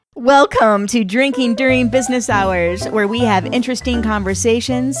Welcome to Drinking During Business Hours, where we have interesting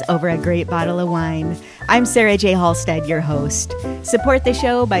conversations over a great bottle of wine. I'm Sarah J. Halstead, your host. Support the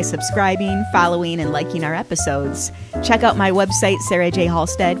show by subscribing, following, and liking our episodes. Check out my website, Sarah J.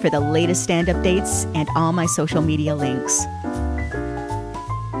 Halstead, for the latest stand-up dates and all my social media links.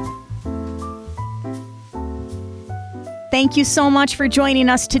 Thank you so much for joining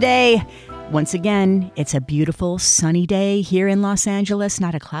us today. Once again, it's a beautiful sunny day here in Los Angeles,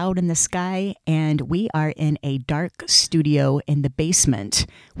 not a cloud in the sky, and we are in a dark studio in the basement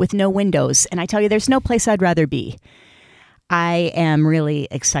with no windows. And I tell you, there's no place I'd rather be. I am really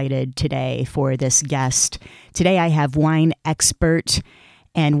excited today for this guest. Today I have wine expert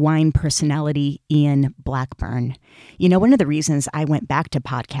and wine personality Ian Blackburn. You know, one of the reasons I went back to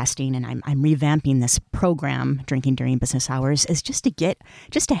podcasting and I'm revamping this program, Drinking During Business Hours, is just to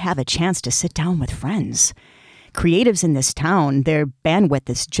have a chance to sit down with friends. Creatives in this town, their bandwidth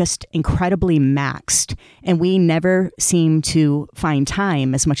is just incredibly maxed, and we never seem to find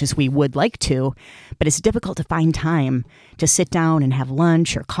time as much as we would like to, but it's difficult to find time to sit down and have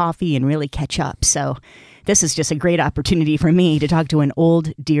lunch or coffee and really catch up. So this is just a great opportunity for me to talk to an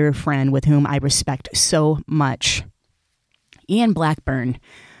old, dear friend with whom I respect so much. Ian Blackburn,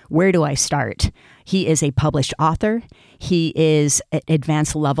 where do I start? He is a published author. He is at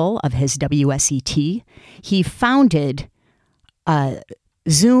advanced level of his WSET. He founded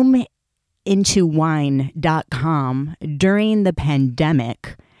ZoomIntoWine.com during the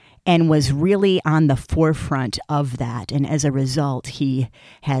pandemic and was really on the forefront of that. And as a result, he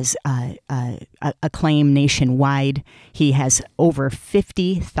has acclaim nationwide. He has over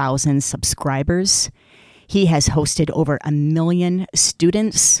 50,000 subscribers. He has hosted over 1 million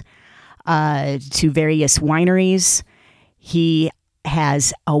students to various wineries. He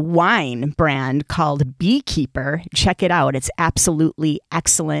has a wine brand called Beekeeper. Check it out. It's absolutely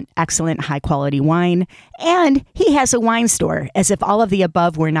excellent, high quality wine. And he has a wine store. As if all of the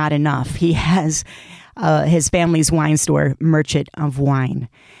above were not enough, he has his family's wine store, Merchant of Wine.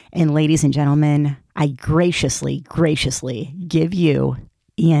 And ladies and gentlemen, I graciously give you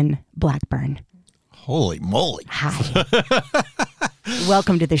Ian Blackburn. Holy moly. Hi.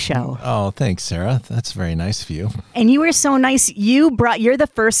 Welcome to the show. Oh, thanks, Sarah. That's very nice of you. And you were so nice. You're the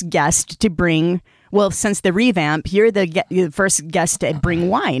first guest to bring, well, since the revamp, you're the first guest to bring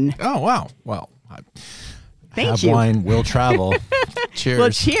wine. Oh, wow. Well, Thank you. Wine will travel. Cheers. Well,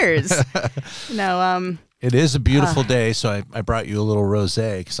 cheers. No, it is a beautiful day, so I brought you a little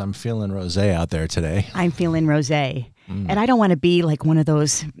rosé because I'm feeling rosé out there today. I'm feeling rosé. And I don't want to be like one of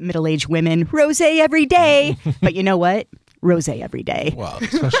those middle-aged women, rosé every day. But you know what? Rosé every day. Well,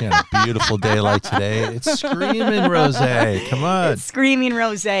 especially on a beautiful day like today, it's screaming rosé. Come on. It's screaming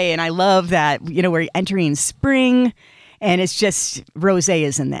rosé, and I love that. You know, we're entering spring, and it's just rosé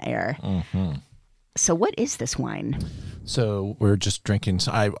is in the air. Mm-hmm. So what is this wine? So we're just drinking.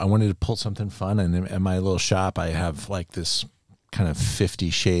 So I wanted to pull something fun, and in my little shop, I have like this kind of 50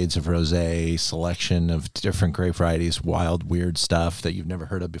 shades of rosé selection of different grape varieties, wild, weird stuff that you've never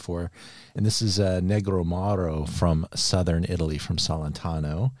heard of before. And this is Negromaro from southern Italy, from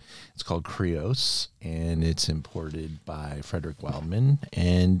Salentano. It's called Crios, and it's imported by Frederick Wildman.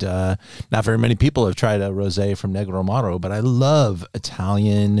 And not very many people have tried a rosé from Negromaro, but I love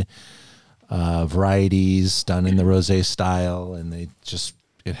Italian varieties done in the rosé style, and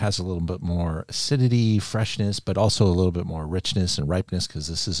it has a little bit more acidity, freshness, but also a little bit more richness and ripeness because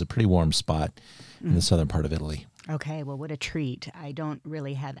this is a pretty warm spot in the southern part of Italy. Okay, well, what a treat. I don't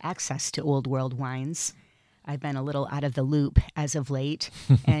really have access to old world wines. I've been a little out of the loop as of late,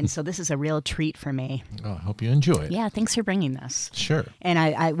 and so this is a real treat for me. Oh, I hope you enjoy it. Yeah, thanks for bringing this. Sure.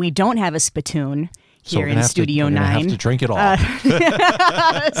 And we don't have a spittoon here in we're Studio 9. We're going to have to drink it all.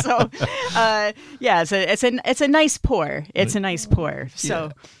 Yeah, it's a nice pour. It's a nice pour. So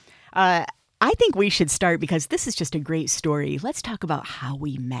I think we should start because this is just a great story. Let's talk about how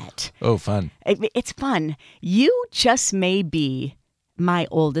we met. Oh, fun. It's fun. You just may be my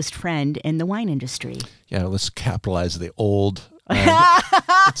oldest friend in the wine industry. Yeah, let's capitalize the old. Do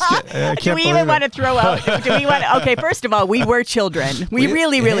we even want to throw out? Okay, first of all, we were children. We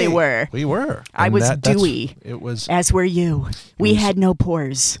really were. We were. I was dewy. It was. As were you. We had no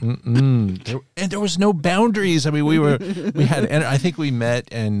pores. And there was no boundaries. I mean, we had. And I think we met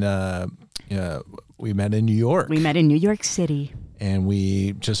in New York. We met in New York City. And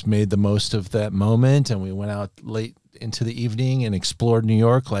we just made the most of that moment, and we went out late into the evening and explored New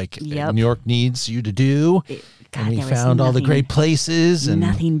York like New York needs you to do. God, and we found all the great places. And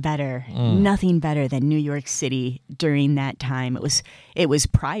nothing better than New York City during that time. It was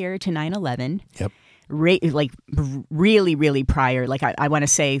prior to 9/11. Yep. really, really prior. Like I want to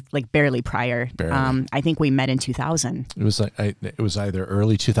say like barely prior. Barely. I think we met in 2000. It was like it was either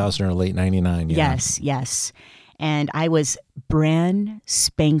early 2000 or late 99. Yeah. Yes. And I was brand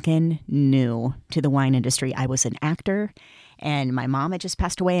spanking new to the wine industry. I was an actor, and my mom had just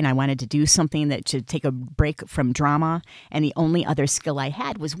passed away, and I wanted to do something that to take a break from drama. And the only other skill I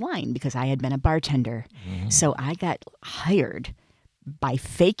had was wine because I had been a bartender. Mm-hmm. So I got hired by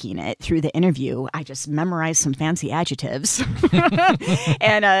faking it through the interview. I just memorized some fancy adjectives.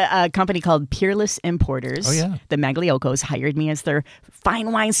 And a company called Peerless Importers, the Magliocos, hired me as their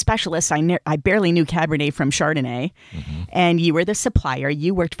fine wine specialist. I barely knew Cabernet from Chardonnay. Mm-hmm. And you were the supplier.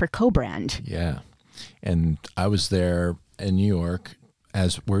 You worked for Co-Brand. Yeah. And I was there in New York,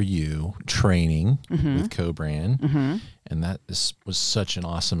 as were you, training with Co-Brand. Mm-hmm. And that was such an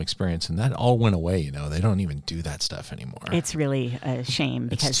awesome experience. And that all went away, They don't even do that stuff anymore. It's really a shame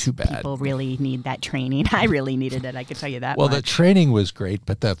because it's too bad. People really need that training. I really needed it, I could tell you that much. The training was great,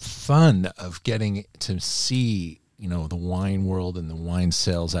 but the fun of getting to see, the wine world and the wine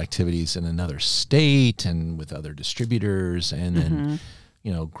sales activities in another state and with other distributors and then,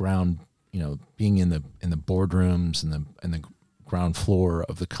 being in the boardrooms and the ground floor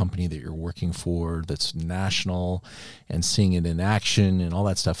of the company that you're working for that's national and seeing it in action and all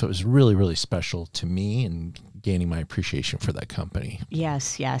that stuff. It was really, really special to me and gaining my appreciation for that company.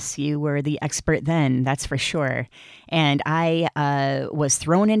 Yes. You were the expert then, that's for sure. And I was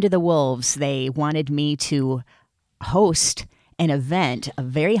thrown into the wolves. They wanted me to host an event, a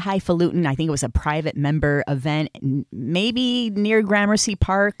very highfalutin, I think it was a private member event, maybe near Gramercy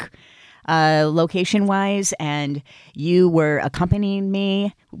Park, location-wise, and you were accompanying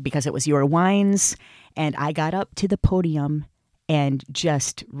me because it was your wines, and I got up to the podium and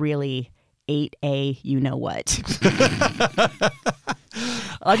just really ate a you-know-what.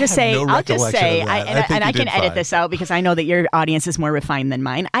 I'll just say, I can edit this out because I know that your audience is more refined than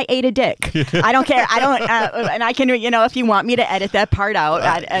mine. I ate a dick. I don't care. I don't, and I can, if you want me to edit that part out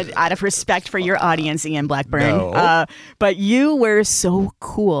out of respect for your audience, Ian Blackburn. No. But you were so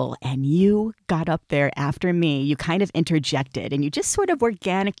cool, and you got up there after me. You kind of interjected, and you just sort of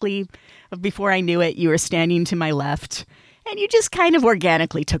organically, before I knew it, you were standing to my left. And you just kind of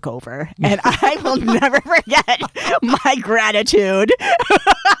organically took over. And I will never forget my gratitude.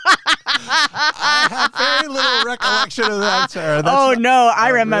 I have very little recollection of that, Sarah. I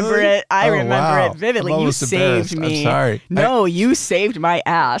remember really? it. I remember it vividly. You saved me. I'm sorry. No, you saved my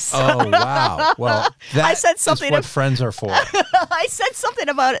ass. Oh, wow. Well, that I said something is what friends are for. I said something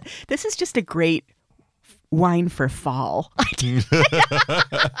about it. This is just a great wine for fall. I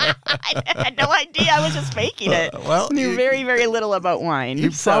had no idea. I was just faking it. Knew very, very little about wine.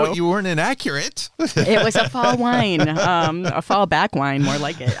 You weren't inaccurate. It was a fall wine, a fall back wine, more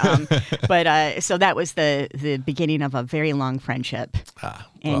like it. But so that was the beginning of a very long friendship.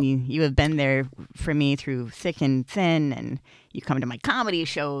 And you have been there for me through thick and thin, and you come to my comedy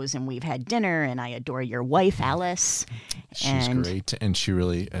shows, and we've had dinner, and I adore your wife, Alice. She's great, and she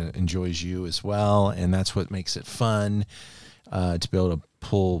really enjoys you as well, and that's what makes it fun to be able to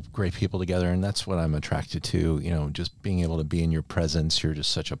pull great people together, and that's what I'm attracted to, just being able to be in your presence. You're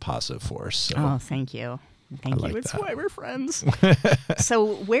just such a positive force. So. Oh, thank you. Thank you. It's why we're friends.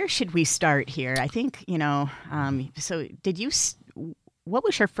 So where should we start here? I think, so did you... What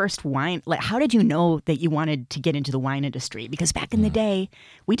was your first wine? Like, how did you know that you wanted to get into the wine industry? Because back in the day,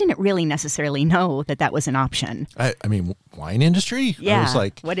 we didn't really necessarily know that was an option. I mean, wine industry? Yeah. I was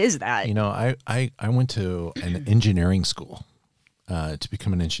like, what is that? I went to an engineering school to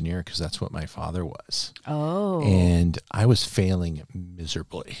become an engineer because that's what my father was. Oh. And I was failing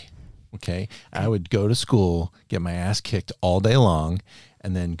miserably. Okay. I would go to school, get my ass kicked all day long,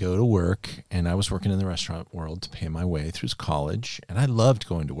 and then go to work. And I was working in the restaurant world to pay my way through college. And I loved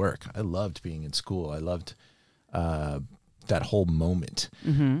going to work. I loved being in school. I loved that whole moment.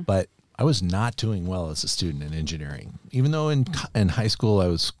 Mm-hmm. But I was not doing well as a student in engineering. Even though in high school I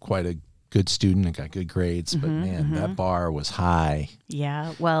was quite a good student and got good grades. But man, that bar was high.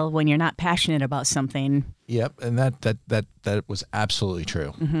 Yeah. Well, when you're not passionate about something. Yep. And that was absolutely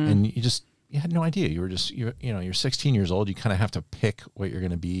true. Mm-hmm. And you had no idea. You were just, you're 16 years old. You kind of have to pick what you're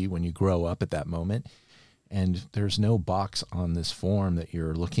going to be when you grow up at that moment. And there's no box on this form that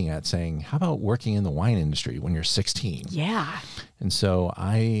you're looking at saying, how about working in the wine industry when you're 16? Yeah. And so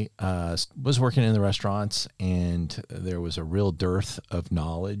I was working in the restaurants, and there was a real dearth of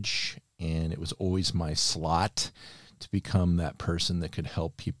knowledge. And it was always my slot to become that person that could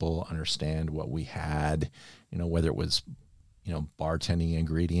help people understand what we had, whether it was bartending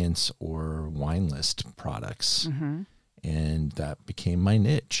ingredients or wine list products. Mm-hmm. And that became my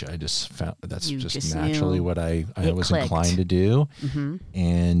niche. I just found that's You just just naturally knew what I it was clicked. inclined to do. Mm-hmm.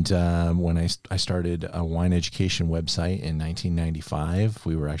 And when I started a wine education website in 1995,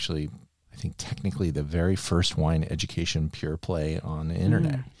 we were actually, I think, technically the very first wine education pure play on the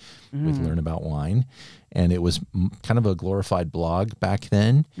internet with Learn About Wine. And it was kind of a glorified blog back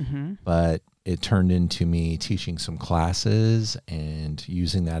then, but it turned into me teaching some classes and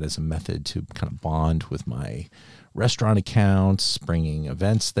using that as a method to kind of bond with my restaurant accounts, bringing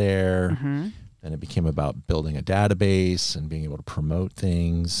events there. Then it became about building a database and being able to promote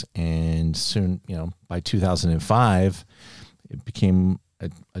things. And soon, by 2005, it became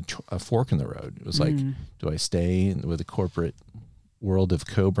a fork in the road. It was like, do I stay with the corporate world of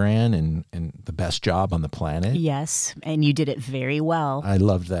co-brand and the best job on the planet? Yes, and you did it very well. I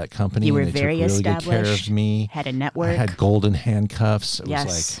loved that company. You were and they very took really good care established, of me. had a network. I had golden handcuffs. It Yes,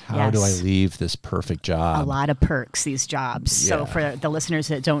 was like, how do I yes. leave this perfect job? A lot of perks, these jobs. So Yeah. for the listeners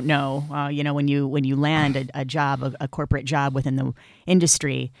that don't know, when you land a job, a corporate job within the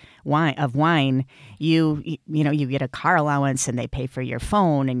industry of wine, you get a car allowance, and they pay for your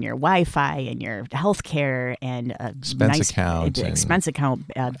phone and your Wi-Fi and your health care and a Expense account and expense account,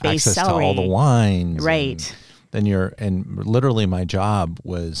 base access salary. to all the wines. Right. And then literally my job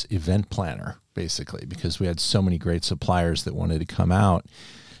was event planner, basically, because we had so many great suppliers that wanted to come out.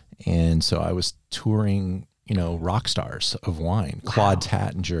 And so I was touring, rock stars of wine, Claude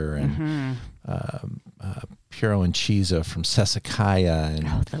Tattinger and Piero Incisa from Sesacaya.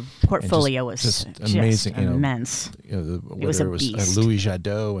 And The portfolio was just just amazing, immense. Whether it was beast. Louis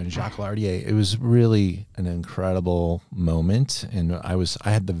Jadot and Jacques Lardier. It was really an incredible moment. And I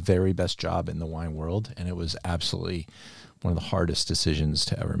had the very best job in the wine world. And it was absolutely one of the hardest decisions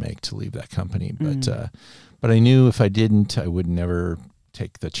to ever make, to leave that company. But I knew if I didn't, I would never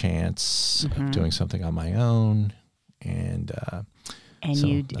take the chance of doing something on my own. And so that's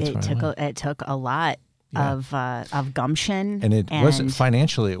where I went. it took a lot Yeah. of gumption, And it wasn't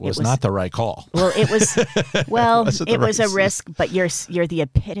financially. It was not the right call. Well, it was Wasn't the it was right a risk, but you're the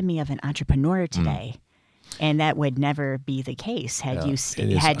epitome of an entrepreneur today, and that would never be the case had Yeah, you it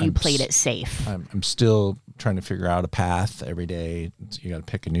is. had you played it safe. I'm still trying to figure out a path every day. You got to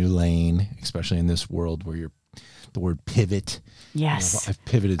pick a new lane, especially in this world where the word pivot. Yes, I've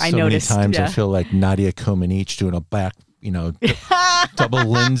pivoted I so many noticed, times. yeah. I feel like Nadia Comaneci doing a back, double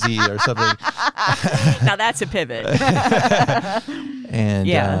Lindsay or something. now that's a pivot. And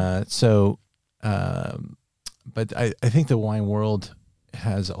Yeah. but I think the wine world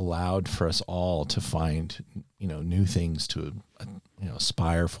has allowed for us all to find, new things to,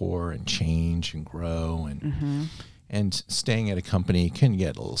 aspire for and change and grow. And staying at a company can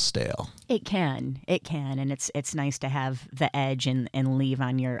get a little stale. It can, and it's nice to have the edge and leave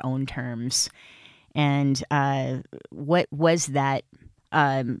on your own terms. And what was that?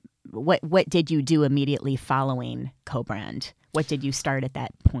 What did you do immediately following co-brand? What did you start at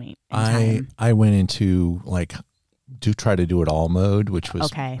that point in time? I went into try to do it all mode, which was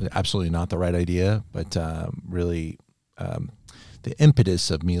Okay. absolutely not the right idea. But really, the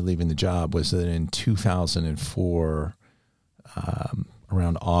impetus of me leaving the job was that in 2004,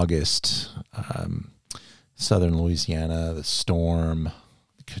 around August, southern Louisiana, the storm,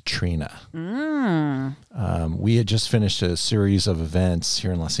 Katrina. We had just finished a series of events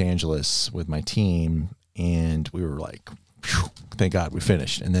here in Los Angeles with my team, and we were like, phew, thank God we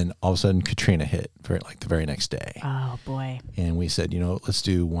finished. And then all of a sudden Katrina hit the very next day. Oh boy. And we said, let's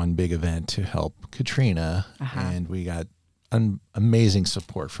do one big event to help Katrina. And we got amazing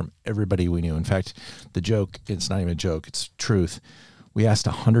support from everybody we knew. In fact, the joke, it's not even a joke, it's truth. We asked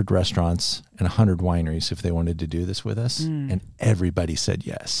 100 restaurants and 100 wineries if they wanted to do this with us, and everybody said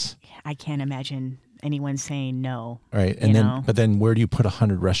yes. I can't imagine anyone saying no. Right, and but then where do you put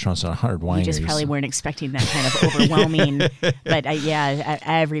 100 restaurants and 100 wineries? You just probably weren't expecting that kind of overwhelming. But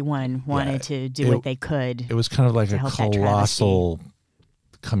everyone wanted to do what they could. It was kind of like to a help that colossal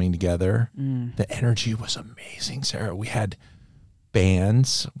coming together. The energy was amazing, Sarah. We had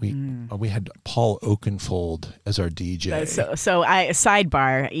bands. We had Paul Oakenfold as our DJ. So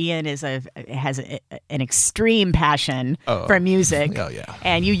sidebar. Ian has an extreme passion for music. Oh yeah.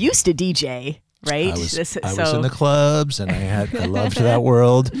 And you used to DJ, right? I was in the clubs, and I loved that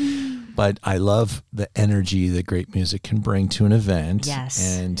world. But I love the energy that great music can bring to an event.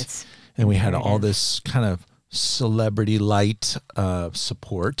 Yes, and we had all this kind of celebrity light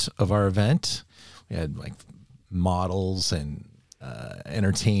support of our event. We had models and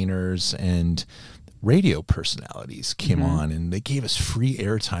entertainers and radio personalities came on, and they gave us free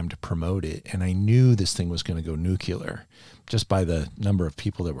airtime to promote it. And I knew this thing was going to go nuclear just by the number of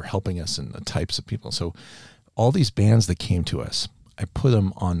people that were helping us and the types of people. So all these bands that came to us, I put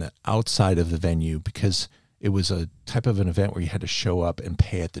them on the outside of the venue because it was a type of an event where you had to show up and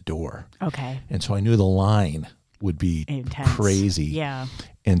pay at the door. Okay. And so I knew the line would be intense. Crazy. Yeah.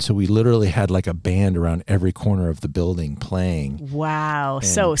 And so we literally had like a band around every corner of the building playing. Wow. And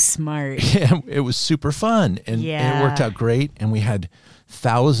so smart. it was super fun. And it worked out great. And we had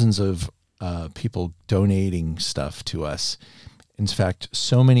thousands of people donating stuff to us. In fact,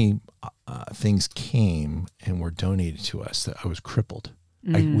 so many things came and were donated to us that I was crippled.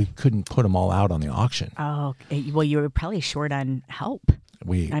 We couldn't put them all out on the auction. Oh, well, you were probably short on help.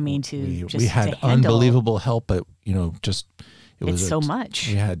 We had to unbelievable help, but it's so much.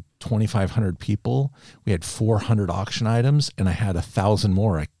 We had 2,500 people. We had 400 auction items, and I had 1,000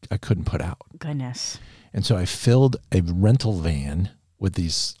 more I couldn't put out. Goodness. And so I filled a rental van with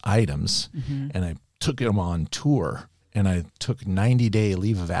these items, and I took them on tour. And I took 90-day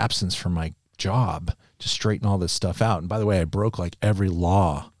leave of absence from my job to straighten all this stuff out. And by the way, I broke like every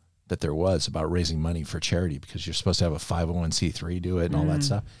law that there was about raising money for charity because you're supposed to have a 501c3 do it and all that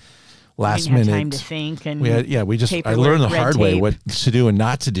stuff. Last minute, time to think and I learned the hard way what to do and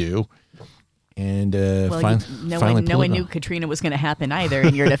not to do. And no one knew Katrina was going to happen either.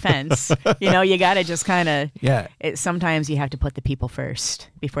 In your defense, you got to just kind of sometimes you have to put the people first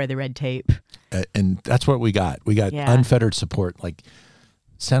before the red tape. And that's what we got. We got unfettered support. Like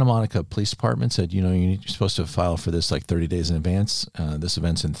Santa Monica Police Department said, you're supposed to file for this like 30 days in advance. This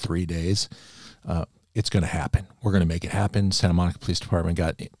event's in 3 days. It's going to happen. We're going to make it happen. Santa Monica Police Department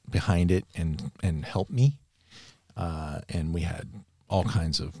got behind it and helped me. And we had all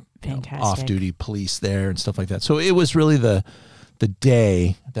kinds of off-duty police there and stuff like that. So it was really the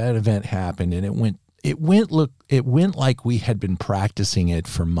day that event happened, and it went like we had been practicing it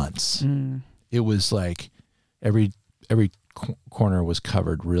for months. It was like every corner was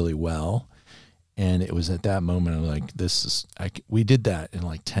covered really well, and it was at that moment I'm like, we did that in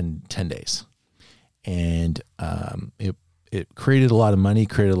like 10 days, and it created a lot of money,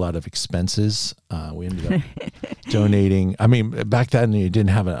 created a lot of expenses. We ended up donating. I mean, back then you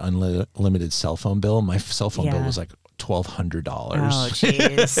didn't have an unlimited cell phone bill. My cell phone bill was like $1,200. Oh,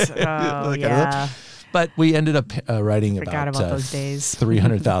 jeez. Oh, yeah. But we ended up writing about those days.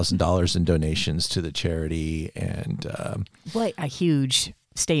 $300,000 in donations to the charity. And what a huge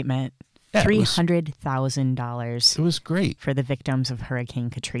statement. Yeah, $300,000. It was great. For the victims of Hurricane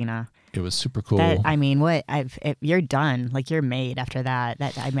Katrina. It was super cool. You're done. Like, you're made after that.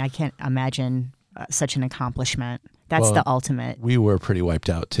 I can't imagine such an accomplishment. That's the ultimate. We were pretty wiped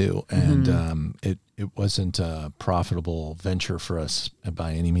out too, and it wasn't a profitable venture for us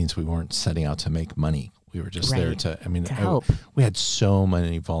by any means. We weren't setting out to make money. We were just there to help. We had so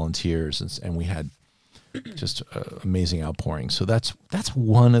many volunteers, and we had just amazing outpouring. So that's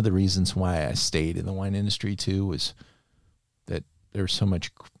one of the reasons why I stayed in the wine industry too, was that there's so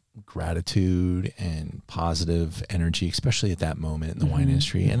much gratitude and positive energy, especially at that moment in the wine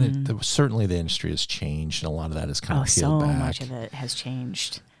industry. And certainly the industry has changed, and a lot of that is kind of peeled back. So much of it has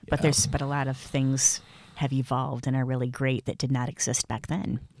changed. But a lot of things have evolved and are really great that did not exist back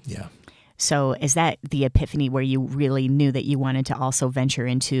then. Yeah. So is that the epiphany where you really knew that you wanted to also venture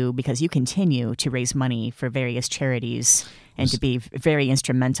into, because you continue to raise money for various charities and to be very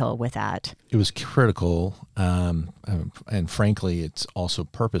instrumental with that? It was critical. And frankly, it's also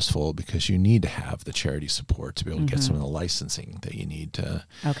purposeful, because you need to have the charity support to be able to get some of the licensing that you need to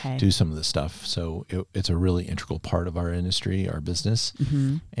do some of the stuff. So it's a really integral part of our industry, our business.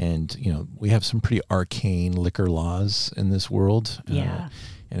 And, we have some pretty arcane liquor laws in this world.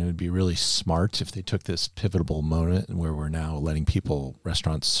 And it would be really smart if they took this pivotal moment where we're now letting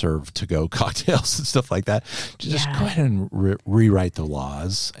restaurants serve to-go cocktails and stuff like that, to just go ahead and rewrite the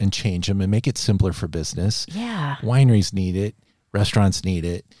laws and change them and make it simpler for business. Yeah. Wineries need it. Restaurants need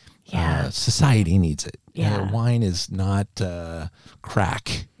it. Yeah. Society needs it. Yeah. Wine is not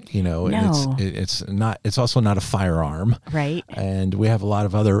crack. No. It's also not a firearm. Right. And we have a lot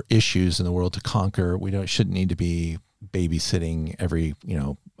of other issues in the world to conquer. We shouldn't need to be babysitting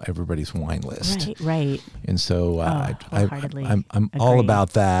everybody's wine list. Right. And so I'm agree. all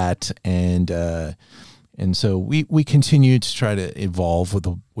about that, and so we continue to try to evolve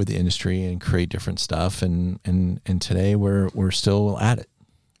with the industry and create different stuff, and today we're still at it.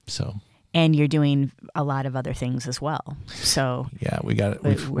 So. And you're doing a lot of other things as well. So yeah, we got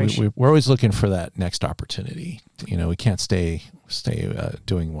it. We're always looking for that next opportunity. We can't stay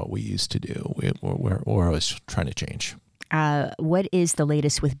doing what we used to do. We're always trying to change. What is the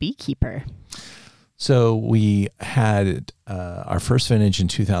latest with Beekeeper? So we had our first vintage in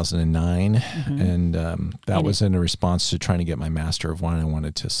 2009, and that was in a response to trying to get my Master of Wine. I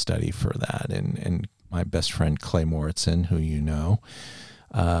wanted to study for that and my best friend Clay Moritzen, who you know,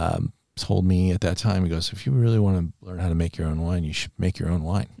 told me at that time, he goes, if you really want to learn how to make your own wine, you should make your own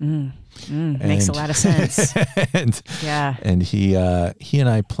wine. Makes a lot of sense. and he and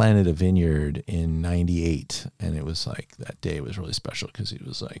I planted a vineyard in 98, and it was like, that day was really special because he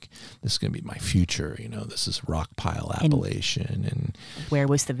was like, this is going to be my future, this is Rockpile appellation. And where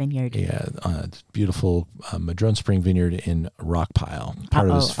was the vineyard? Yeah, beautiful Madrone Spring Vineyard in Rockpile, part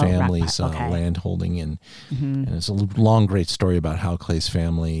of his family's land holding. And it's a long, great story about how Clay's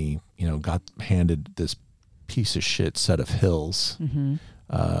family, got handed this piece of shit set of hills in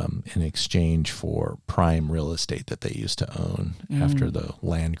exchange for prime real estate that they used to own after the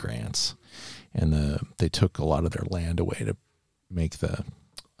land grants. And they took a lot of their land away to make the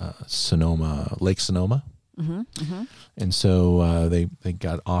Lake Sonoma. And so they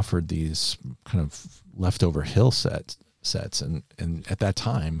got offered these kind of leftover hill sets. And at that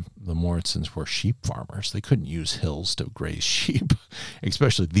time, the Moritsons were sheep farmers. They couldn't use hills to graze sheep,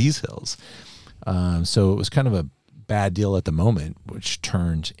 especially these hills. So it was kind of a bad deal at the moment, which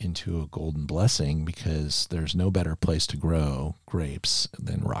turned into a golden blessing because there's no better place to grow grapes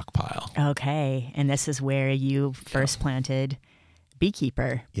than Rockpile. Okay. And this is where you first planted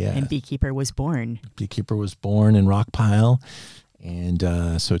Beekeeper. Yeah. And Beekeeper was born. Beekeeper was born in Rockpile. And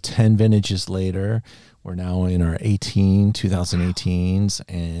so 10 vintages later, we're now in our 2018s,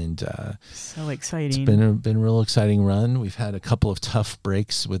 and so exciting. It's been a real exciting run. We've had a couple of tough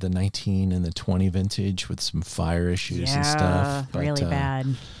breaks with the 19 and the 20 vintage with some fire issues and stuff. But, really bad.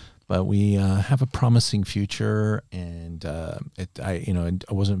 But we have a promising future, and I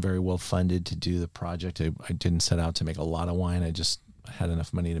wasn't very well funded to do the project. I didn't set out to make a lot of wine. I just had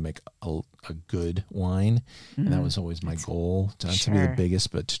enough money to make a good wine, and that was always my goal, not to be the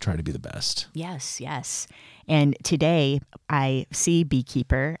biggest, but to try to be the best. Yes. And today I see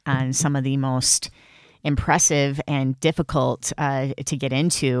Beekeeper on some of the most impressive and difficult to get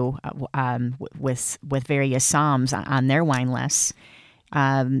into with various Soms on their wine lists.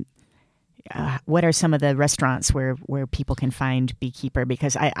 What are some of the restaurants where people can find Beekeeper?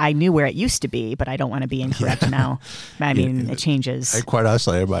 Because I knew where it used to be, but I don't want to be incorrect now. I mean, it changes. Quite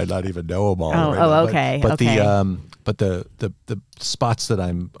honestly, I might not even know them all. Okay. But the spots that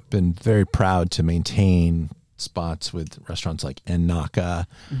I've been very proud to maintain, spots with restaurants like Ennaka,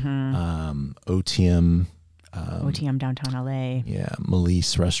 Otium. Otium downtown LA. Yeah,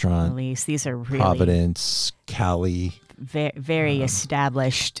 Melise Restaurant. These are really Providence, Cali. Very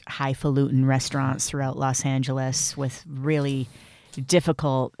established, highfalutin restaurants throughout Los Angeles with really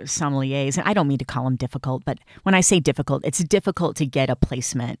difficult sommeliers. And I don't mean to call them difficult, but when I say difficult, it's difficult to get a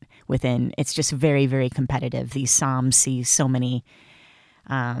placement within. It's just very, very competitive. These Soms see so many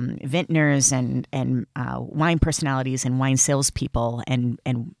vintners and wine personalities and wine salespeople and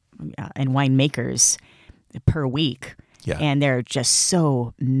winemakers per week. Yeah. And there are just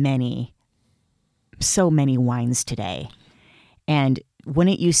so many wines today. And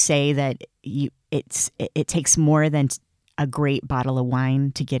wouldn't you say that it takes more than a great bottle of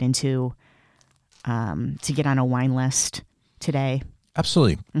wine to get into to get on a wine list today?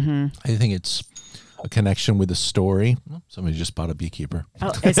 Absolutely. I think it's a connection with a story. Somebody just bought a Beekeeper.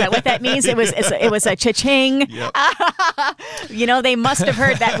 Oh, is that what that means? It was a cha-ching. Yep. They must have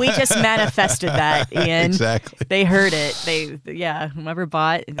heard that. We just manifested that, Ian. Exactly. They heard it. Whoever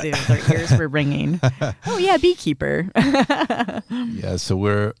bought, their ears were ringing. Oh yeah, Beekeeper. Yeah. So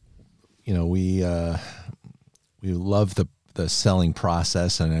we love the selling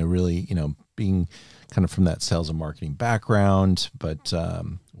process, and I really, being kind of from that sales and marketing background, but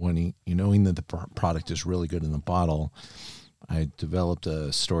when knowing that the product is really good in the bottle, I developed a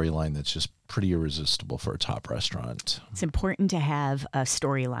storyline that's just pretty irresistible for a top restaurant. It's important to have a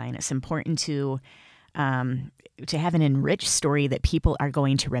storyline. It's important to have an enriched story that people are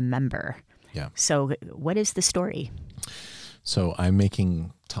going to remember. Yeah. So what is the story? So I'm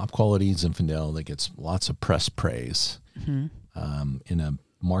making top quality Zinfandel that gets lots of press praise in a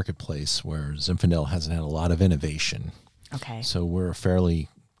marketplace where Zinfandel hasn't had a lot of innovation. Okay. So we're a fairly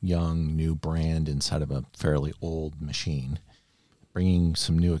young, new brand inside of a fairly old machine, bringing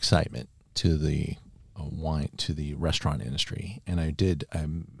some new excitement to the restaurant industry. And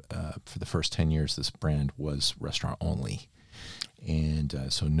for the first 10 years, this brand was restaurant only. And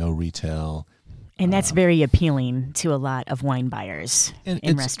so no retail. And that's very appealing to a lot of wine buyers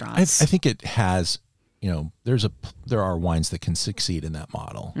in restaurants. I think it has, there are wines that can succeed in that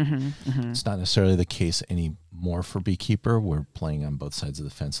model. It's not necessarily the case anymore for Beekeeper. We're playing on both sides of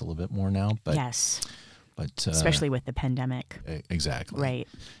the fence a little bit more now. But yes. But especially with the pandemic. Exactly. Right.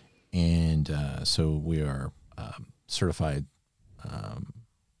 And so we are certified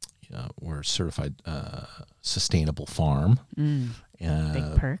we're certified sustainable farm.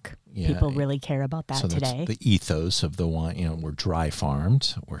 Big perk. Yeah, People really care about that so today. That's the ethos of the wine. We're dry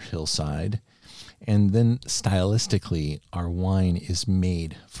farmed, we're hillside. And then stylistically, our wine is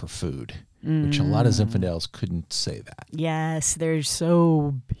made for food, which a lot of Zinfandels couldn't say that. Yes, they're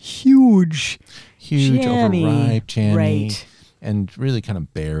so huge. Jammy. Overripe, jammy. Right. And really kind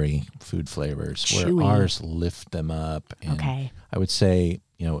of berry food flavors, Chewy. where ours lift them up. And Okay. I would say,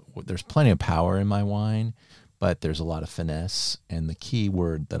 there's plenty of power in my wine, but there's a lot of finesse. And the key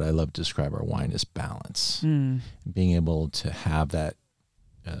word that I love to describe our wine is balance. Being able to have that,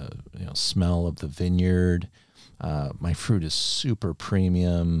 smell of the vineyard. My fruit is super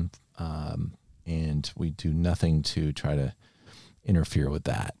premium, and we do nothing to try to interfere with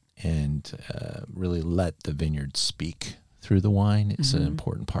that. And really let the vineyard speak through the wine is an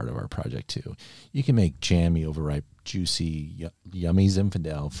important part of our project too. You can make jammy, overripe, juicy, yummy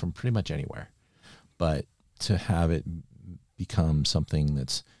Zinfandel from pretty much anywhere, but to have it become something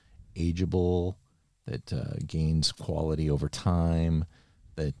that's ageable, that gains quality over time,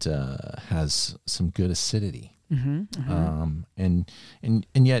 that has some good acidity, and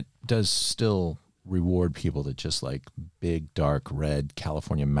yet does still reward people that just like big, dark, red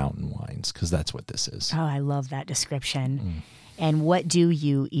California mountain wines, because that's what this is. Oh, I love that description. And what do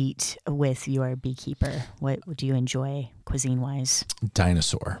you eat with your beekeeper? What do you enjoy cuisine-wise?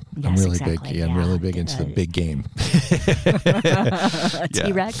 Dinosaur. Yes, I'm really exactly. big. Yeah, I'm really big into the big game.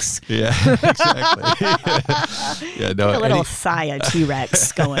 T-Rex? Yeah, exactly. Yeah, no, a little sigh of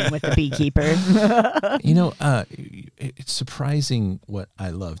T-Rex going with the beekeeper. It's surprising what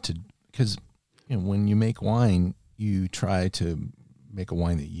I love to, because when you make wine, you try to make a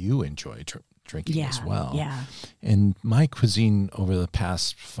wine that you enjoy drinking as well. Yeah. And my cuisine over the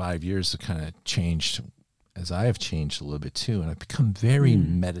past 5 years has kind of changed as I have changed a little bit too. And I've become very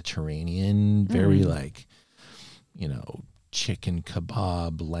Mediterranean, very chicken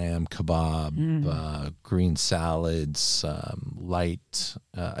kebab, lamb kebab, green salads, light.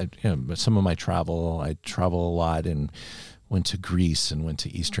 Some of my travel, I travel a lot and went to Greece and went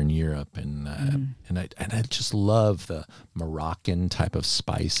to Eastern Europe, and I just love the Moroccan type of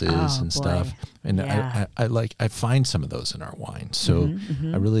spices and stuff. And yeah. I find some of those in our wine. So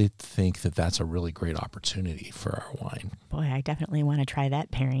I really think that that's a really great opportunity for our wine. Boy, I definitely want to try that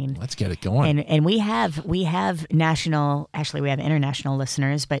pairing. Let's get it going. And we have international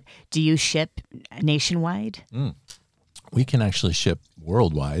listeners, but do you ship nationwide? We can actually ship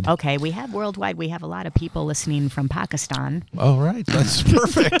worldwide. Okay, we have worldwide. We have a lot of people listening from Pakistan. Oh, right. That's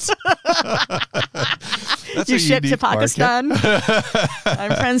perfect. That's you ship to Pakistan?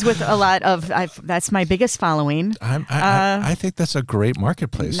 I'm friends with a lot of, that's my biggest following. I think that's a great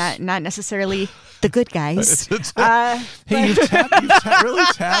marketplace. Not necessarily the good guys. Hey, you've really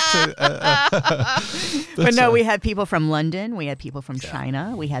tapped. But no, we have people from London. We have people from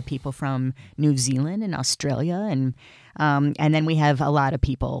China. We have people from New Zealand and Australia. And then we have a lot of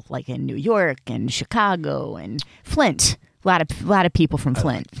people like in New York and Chicago and Flint. A lot of people from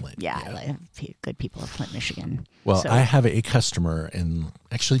Flint. Yeah. Good people of Flint, Michigan. Well, I have a customer, and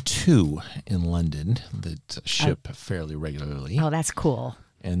actually two in London that ship fairly regularly. Oh, that's cool.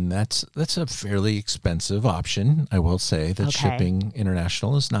 And that's a fairly expensive option. I will say that shipping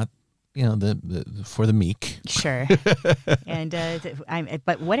international is not, the for the meek. Sure. And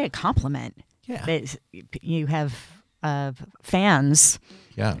but what a compliment. Yeah. That you have fans.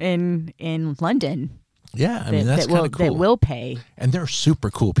 Yeah. In London. Yeah, I mean, that's kind of cool. That will pay. And they're super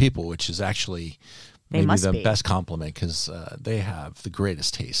cool people, which is actually maybe the best compliment, because they have the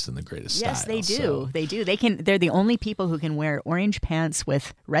greatest taste and the greatest style. Yes, they do. So. They do. They're the only people who can wear orange pants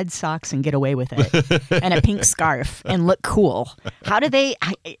with red socks and get away with it, and a pink scarf and look cool. How do they?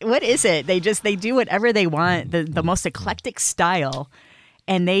 What is it? They do whatever they want. The most eclectic style,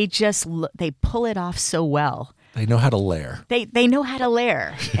 and they pull it off so well. They know how to layer. They know how to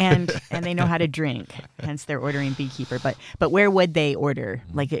layer, and they know how to drink. Hence, they're ordering Beekeeper. But where would they order?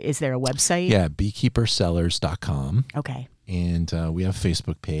 Like, is there a website? Yeah, beekeepersellers.com. Okay. And we have a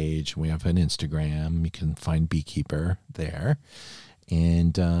Facebook page. We have an Instagram. You can find Beekeeper there.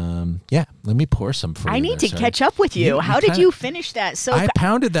 And let me pour some for you. I need to catch up with you. How did you finish that? So I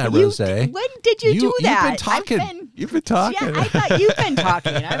pounded that rosé. When did you do that? You've been talking. Yeah, I thought you've been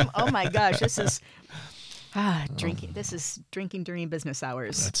talking. Oh my gosh, this is drinking. This is drinking during business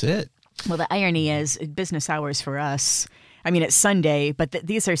hours. That's it. Well, the irony is business hours for us. I mean, it's Sunday, but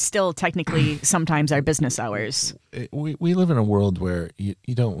these are still technically sometimes our business hours. We live in a world where you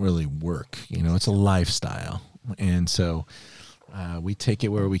don't really work. It's a lifestyle, and so we take it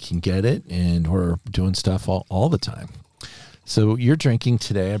where we can get it, and we're doing stuff all the time. So you're drinking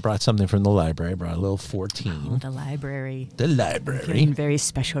today. I brought something from the library. I brought a little 14. Oh, the library. The library. Feeling very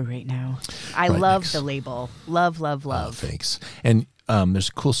special right now. I Right love next. the label. Love, love, Oh, love. thanks. And there's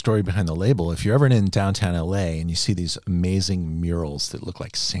a cool story behind the label. If you're ever in downtown LA and you see these amazing murals that look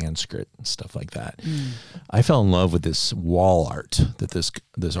like Sanskrit and stuff like that, I fell in love with this wall art that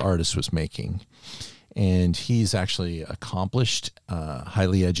this artist was making. And he's actually accomplished,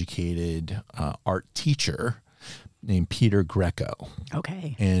 highly educated art teacher named Peter Greco.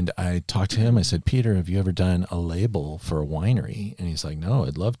 Okay. And I talked to him. I said, Peter, have you ever done a label for a winery? And he's like, no,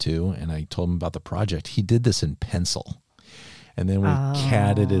 I'd love to. And I told him about the project. He did this in pencil. And then we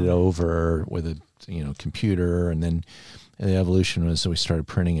catted it over with a computer. And then the evolution was we started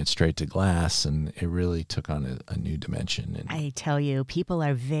printing it straight to glass. And it really took on a new dimension. And I tell you, people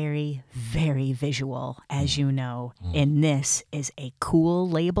are very, very visual, as you know. And this is a cool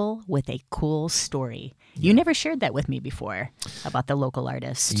label with a cool story. You never shared that with me before about the local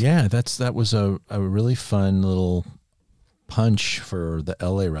artist. yeah, that was a really fun little punch for the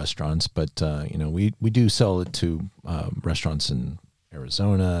LA restaurants. But, we do sell it to restaurants in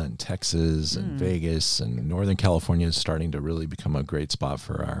Arizona and Texas and Vegas, and Northern California is starting to really become a great spot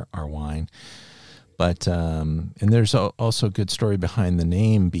for our wine. But and there's also a good story behind the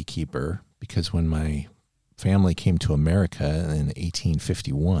name Beekeeper, because when my family came to America in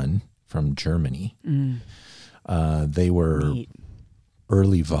 1851 from Germany, they were Neat.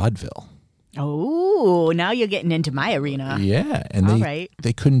 early vaudeville. Oh, now you're getting into my arena. Yeah, and All right.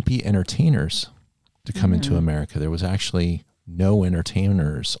 they couldn't be entertainers to come into America. There was actually no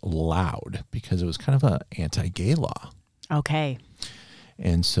entertainers allowed because it was kind of a anti-gay law. Okay.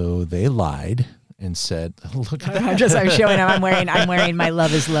 And so they lied and said, "Look at that! I'm showing them. I'm wearing my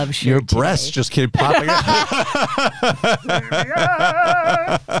Love is Love shirt. Your breasts today. just keep popping up."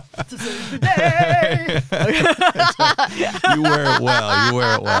 You wear it well. You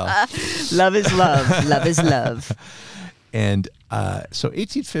wear it well. Love is love. Love is love. And so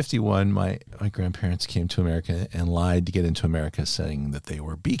 1851, my grandparents came to America and lied to get into America, saying that they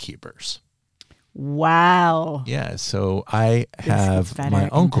were beekeepers. Wow. Yeah, so I have better my and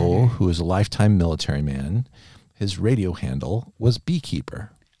uncle, better. who is a lifetime military man. His radio handle was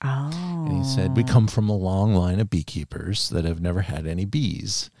Beekeeper. Oh. And he said, we come from a long line of beekeepers that have never had any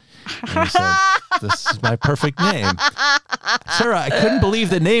bees. And he said, this is my perfect name. Sarah, I couldn't believe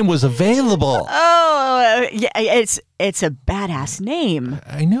the name was available. Oh, yeah, it's a badass name.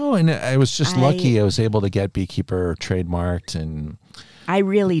 I know, and I was just lucky I was able to get Beekeeper trademarked. And I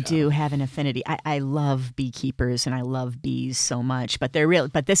really do have an affinity. I love beekeepers and I love bees so much, but they're real.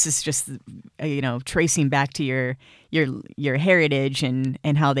 But this is just, tracing back to your heritage and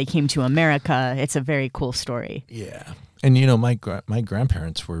how they came to America. It's a very cool story. yeah. And, my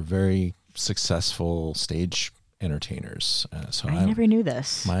grandparents were very successful stage entertainers. So I never knew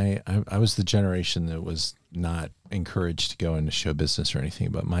this. I was the generation that was not encouraged to go into show business or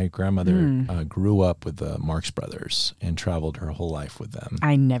anything, but my grandmother grew up with the Marx Brothers and traveled her whole life with them.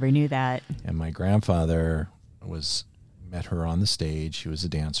 I never knew that. And my grandfather met her on the stage. He was a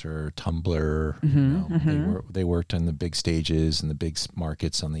dancer, tumbler. They worked on the big stages and the big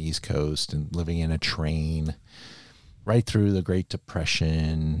markets on the East Coast, and living in a train right through the Great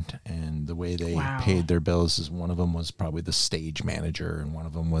Depression. And the way they paid their bills is one of them was probably the stage manager, and one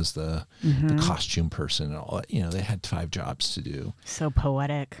of them was the costume person. And all that. They had 5 jobs to do. So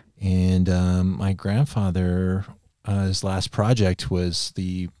poetic. And my grandfather, his last project was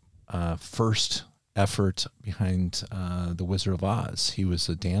the first effort behind The Wizard of Oz. He was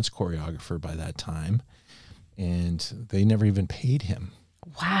a dance choreographer by that time, and they never even paid him.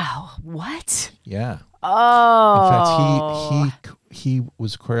 Wow. What? Yeah. Oh. In fact, he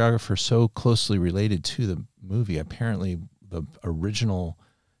was a choreographer so closely related to the movie. Apparently, the original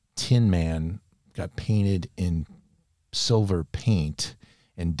Tin Man got painted in silver paint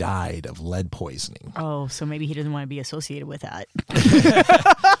and died of lead poisoning. Oh, so maybe he doesn't want to be associated with that.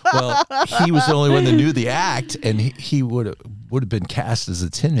 Well, he was the only one that knew the act, and he would have been cast as a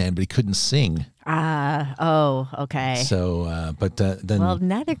Tin Man, but he couldn't sing. Okay. So, but then. Well,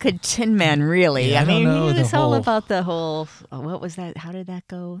 neither could Tin Man, really. Yeah, I don't know it's all the whole- about the whole. What was that? How did that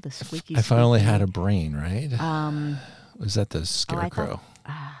go? The squeaky. If I only had a brain, right? Um, Was that the Scarecrow?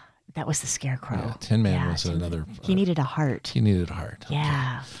 that was the Scarecrow. Yeah, Tin Man was Tin Man. another. He needed a heart. He needed a heart.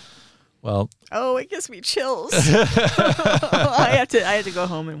 Yeah. Well, Oh, it gives me chills. I have to go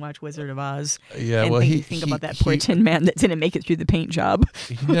home and watch Wizard of Oz. yeah. And Well, think about that poor Tin Man that didn't make it through the paint job.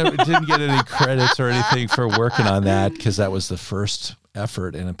 he never didn't get any credits or anything for working on that, because that was the first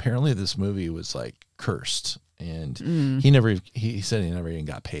effort, and apparently this movie was like cursed, and he said he never even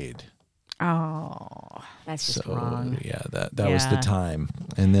got paid. Oh, that's just wrong. Yeah, that was the time.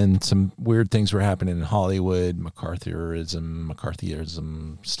 And then some weird things were happening in Hollywood,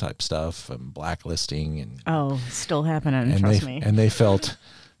 McCarthyism type stuff, and blacklisting, and still happening. Trust me. And they felt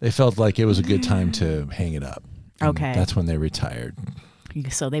like it was a good time to hang it up. And okay, that's when they retired.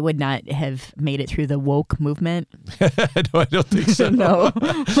 So they would not have made it through the woke movement? No, I don't think so. No.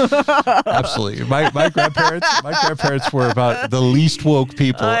 Absolutely. My grandparents were about the least woke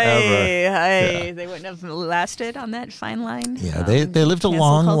people ever. They wouldn't have lasted on that fine line. Yeah, they lived a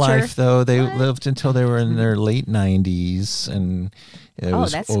long life, though. They lived until they were in their late 90s, and it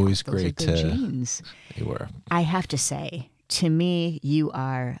was always great to... genes. They were. I have to say, to me, you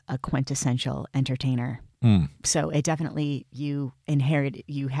are a quintessential entertainer. So it definitely, you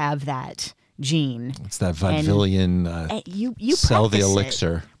have that gene. It's that vaudevillian you sell the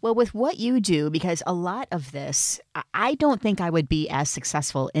elixir. Well, with what you do, because a lot of this, I don't think I would be as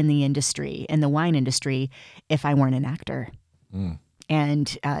successful in the industry, in the wine industry, if I weren't an actor.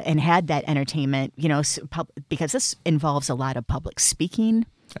 And had that entertainment, because this involves a lot of public speaking.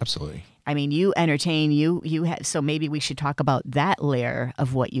 Absolutely. I mean, you entertain, you have, so maybe we should talk about that layer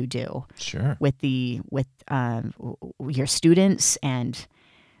of what you do. Sure. With your students and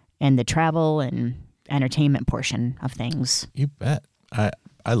the travel and entertainment portion of things. You bet.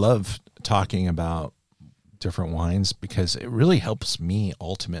 I love talking about different wines because it really helps me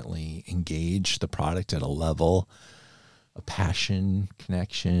ultimately engage the product at a level of passion,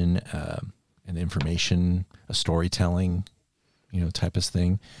 connection, and information, a storytelling, type of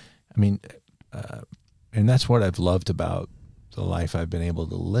thing. I mean, and that's what I've loved about the life I've been able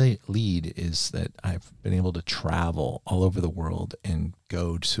to lead is that I've been able to travel all over the world and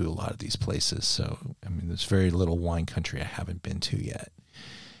go to a lot of these places. So, I mean, there's very little wine country I haven't been to yet,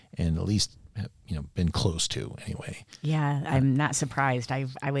 and at least, been close to anyway. Yeah, I'm not surprised. I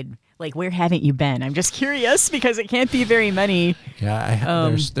would, like, where haven't you been? I'm just curious because it can't be very many.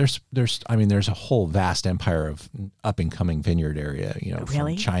 Yeah, there's a whole vast empire of up and coming vineyard area,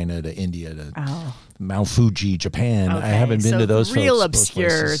 really? From China to India to Mount Fuji, Japan. Okay, I haven't been to those real folks, obscure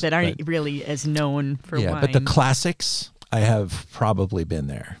places, that aren't really as known for wine. Yeah, but the classics, I have probably been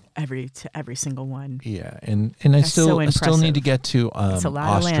there. Every single one. Yeah, and I still need to get to it's a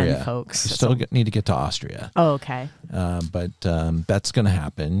lot Austria. Of land, folks. I still need to get to Austria. Oh, okay. But that's going to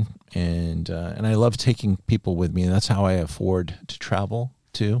happen, and I love taking people with me, and that's how I afford to travel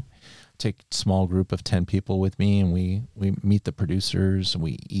too. Take a small group of 10 people with me, and we meet the producers, and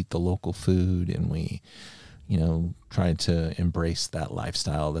we eat the local food, and we try to embrace that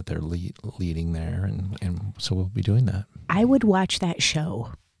lifestyle that they're leading there, and so we'll be doing that. I would watch that show.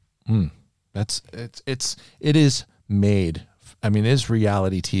 It is made. I mean, it's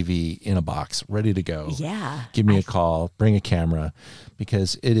reality TV in a box, ready to go. Yeah. Give me a call, bring a camera,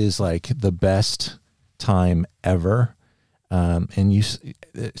 because it is like the best time ever. And when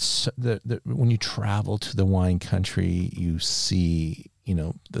you travel to the wine country, you see,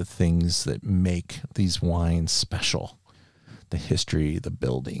 the things that make these wines special, the history, the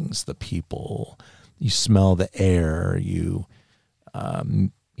buildings, the people. You smell the air. You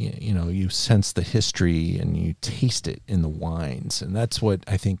sense the history, and you taste it in the wines. And that's what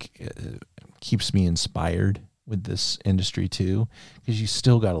I think keeps me inspired with this industry too, because you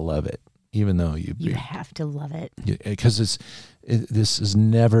still got to love it, even though you have to love it. Because this has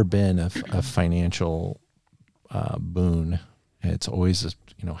never been a financial boon. It's always,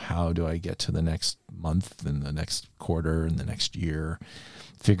 how do I get to the next month and the next quarter and the next year?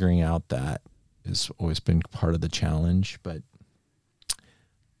 Figuring out that has always been part of the challenge, but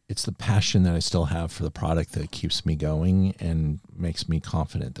it's the passion that I still have for the product that keeps me going and makes me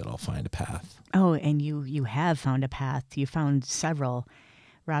confident that I'll find a path. Oh, and you have found a path. You found several.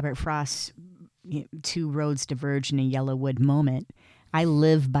 Robert Frost's Two Roads Diverge in a Yellowwood Moment. I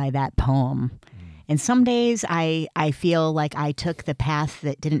live by that poem. And some days I feel like I took the path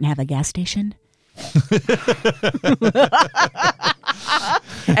that didn't have a gas station.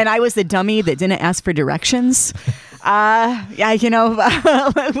 And I was the dummy that didn't ask for directions. We never.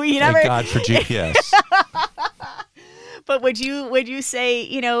 Thank God for GPS. But would you say,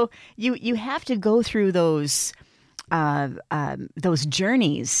 you have to go through those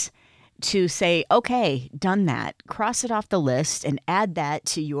journeys to say, okay, done that, cross it off the list, and add that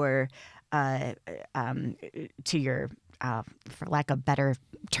to your for lack of a better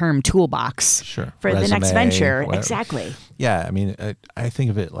term, toolbox. Sure. For Resume, the next venture. whatever. Exactly. Yeah, I mean, I think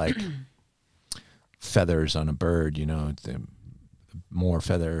of it like feathers on a bird. The more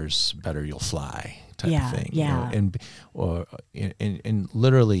feathers, better you'll fly, type of thing. Yeah. And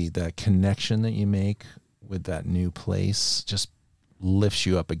literally that connection that you make with that new place just lifts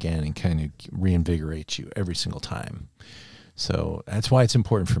you up again and kind of reinvigorates you every single time. So that's why it's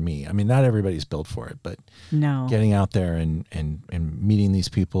important for me. I mean, not everybody's built for it, but No. getting out there and meeting these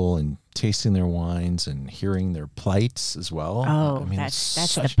people and tasting their wines and hearing their plights as well. Oh, I mean, that's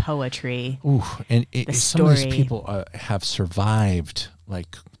the poetry. Ooh, and The some of these story. people have survived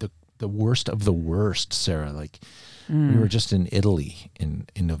like the worst of the worst, Sarah. Like we were just in Italy in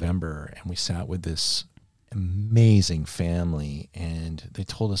November, and we sat with this amazing family, and they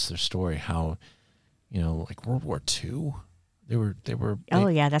told us their story, how, like World War II, they were. Oh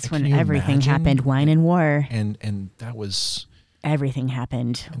yeah, that's can when you everything imagine? happened. Wine and war. And that was. Everything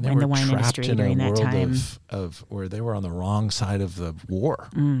happened And they in were the wine trapped industry in during a that world time. of where they were on the wrong side of the war.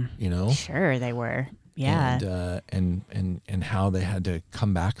 Sure, they were. Yeah. And how they had to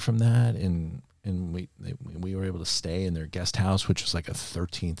come back from that, and we were able to stay in their guest house, which was like a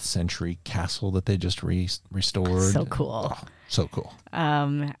 13th century castle that they just restored. So cool. Oh, so cool.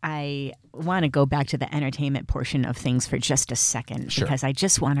 I want to go back to the entertainment portion of things for just a second, Sure. because I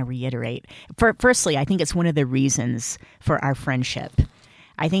just want to reiterate. Firstly, I think it's one of the reasons for our friendship.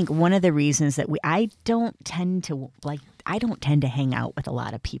 I think one of the reasons that I don't tend to hang out with a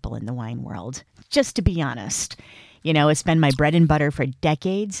lot of people in the wine world, just to be honest. It's been my bread and butter for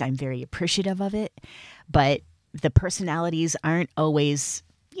decades. I'm very appreciative of it, but the personalities aren't always,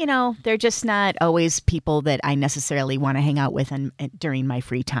 they're just not always people that I necessarily want to hang out with during my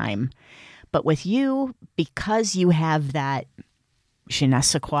free time. But with you, because you have that je ne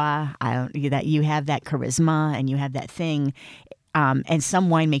sais quoi, that you have that charisma and you have that thing, and some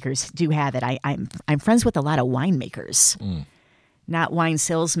winemakers do have it. I'm friends with a lot of winemakers. Not wine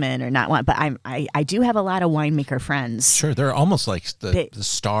salesmen or not wine, but I do have a lot of winemaker friends. Sure, they're almost like the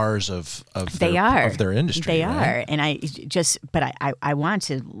stars of their industry. They right? are, and I want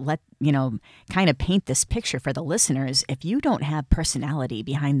to kind of paint this picture for the listeners. If you don't have personality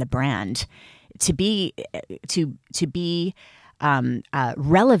behind the brand, to be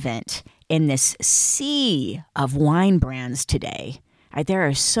relevant in this sea of wine brands today. There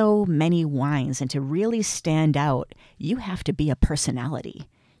are so many wines, and to really stand out, you have to be a personality.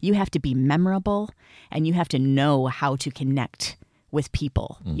 You have to be memorable, and you have to know how to connect with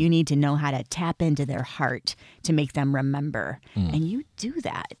people. You need to know how to tap into their heart to make them remember, and you do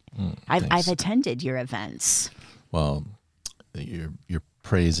that. I've attended your events. Well, your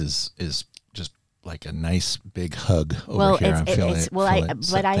praise is just like a nice big hug over here. I'm feeling it.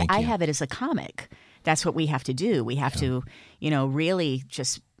 I have it as a comic. That's what we have to do. We have to, really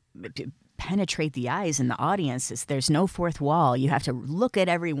just penetrate the eyes in the audience. There's no fourth wall. You have to look at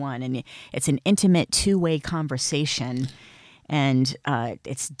everyone, and it's an intimate two-way conversation. And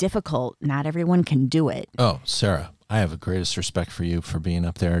it's difficult. Not everyone can do it. Oh, Sarah, I have the greatest respect for you for being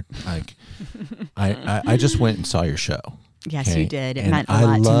up there. Like, I just went and saw your show. Yes, okay? you did. It And meant a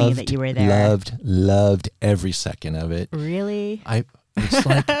lot to me that you were there. Loved every second of it. Really? It's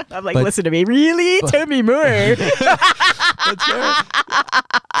like, I'm like, listen to me. Really? Tell me more.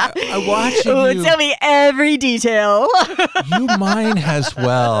 I watching you. Tell me every detail. You might as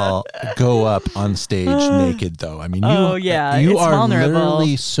well go up on stage naked, though. I mean, you it's are vulnerable.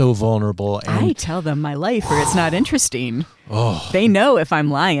 literally so vulnerable. And, I tell them my life, or it's not interesting. They know if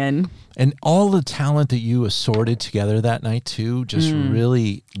I'm lying. And all the talent that you assorted together that night, too, just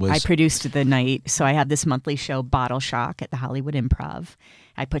really was... I produced the night, so I have this monthly show, Bottle Shock, at the Hollywood Improv.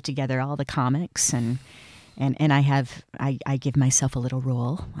 I put together all the comics, and I give myself a little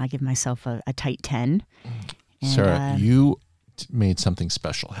role. I give myself a tight 10. Sarah, you made something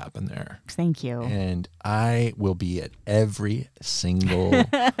special happen there. Thank you. And I will be at every single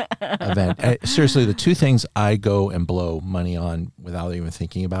event. Seriously, the two things I go and blow money on without even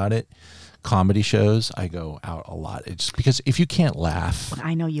thinking about it, comedy shows, I go out a lot. It's because if you can't laugh... Well,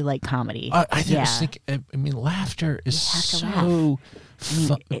 I know you like comedy. I think, laughter is so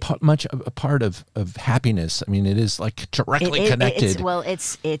much a part of happiness. I mean, it is like directly connected.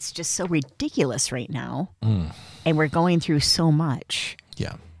 It's just so ridiculous right now. And we're going through so much.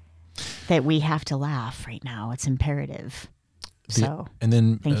 Yeah. That we have to laugh right now. It's imperative. And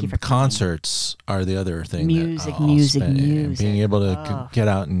then thank you for concerts are the other thing. Music. And being able to get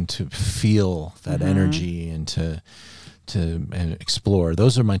out and to feel that energy and to explore.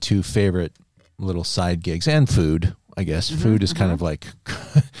 Those are my two favorite little side gigs, and food. I guess food is kind of like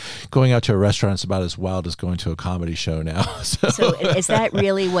going out to a restaurant is about as wild as going to a comedy show now. So is that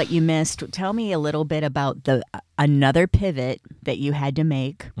really what you missed? Tell me a little bit about another pivot that you had to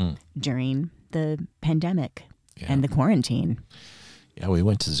make during the pandemic and the quarantine. Yeah, we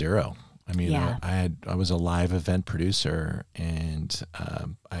went to zero. I mean, I was a live event producer, and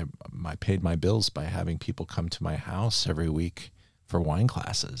I paid my bills by having people come to my house every week for wine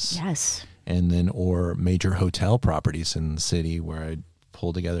classes. Yes. And then, or major hotel properties in the city where I'd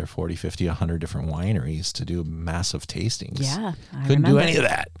pull together 40, 50, 100 different wineries to do massive tastings. Yeah. Couldn't do any of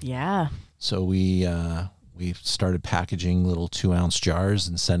that. Yeah. So we started packaging little 2-ounce jars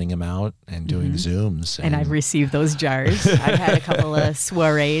and sending them out and doing Zooms. And I've received those jars. I've had a couple of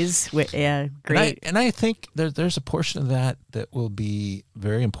soirees. Great. And I think there's a portion of that will be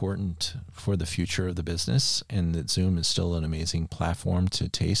very important for the future of the business, and that Zoom is still an amazing platform to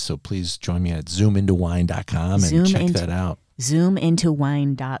taste. So please join me at zoomintowine.com and check that out.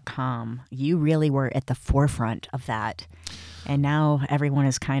 Zoomintowine.com. You really were at the forefront of that. And now everyone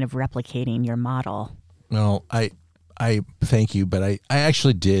is kind of replicating your model. Well, I thank you, but I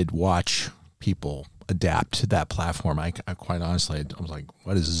actually did watch people adapt to that platform. I quite honestly, I was like,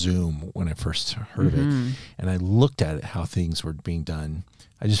 what is Zoom when I first heard of it? And I looked at it, how things were being done.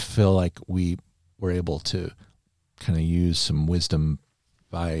 I just feel like we were able to kind of use some wisdom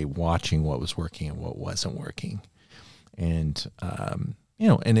by watching what was working and what wasn't working. And,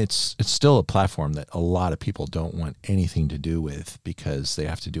 and it's still a platform that a lot of people don't want anything to do with because they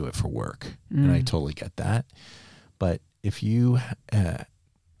have to do it for work. And I totally get that. But if you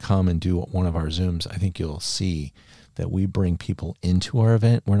come and do one of our Zooms, I think you'll see that we bring people into our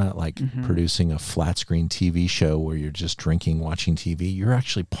event. We're not like producing a flat screen TV show where you're just drinking, watching TV. You're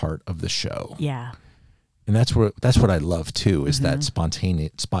actually part of the show. Yeah. And that's what I love too, is that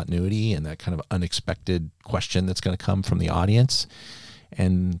spontaneity and that kind of unexpected question that's going to come from the audience.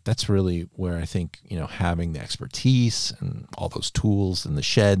 And that's really where I think, having the expertise and all those tools and the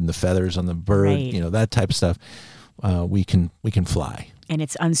shed and the feathers on the bird, right. That type of stuff, we can fly. And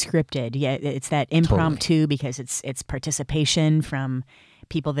it's unscripted. Yeah, it's that impromptu because it's participation from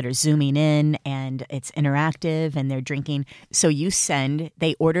people that are zooming in, and it's interactive, and they're drinking. So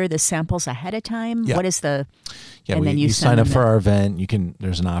they order the samples ahead of time. Yeah. What is the? Yeah, and then you sign up for our event.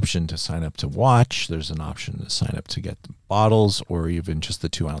 There's an option to sign up to watch. There's an option to sign up to get the bottles, or even just the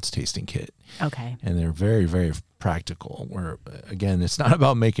 2-ounce tasting kit. Okay. And they're very, very practical. Where again, it's not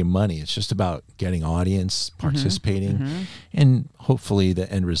about making money. It's just about getting audience participating, and hopefully the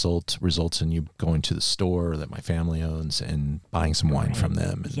end results in you going to the store that my family owns and buying some wine from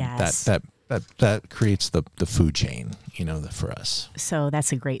them. And yes. That creates the food chain, for us. So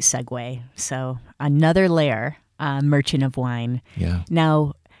that's a great segue. So another layer, Merchant of Wine. Yeah.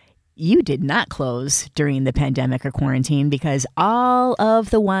 Now, you did not close during the pandemic or quarantine, because all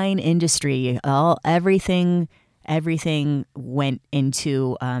of the wine industry, everything went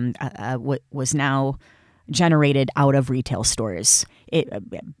into what was now generated out of retail stores.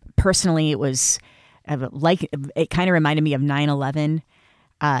 Personally, it was it kind of reminded me of 9/11.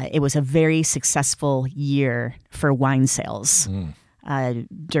 It was a very successful year for wine sales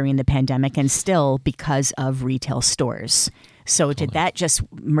during the pandemic, and still because of retail stores. So did that just,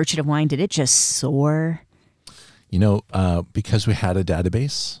 Merchant of Wine, did it just soar? Because we had a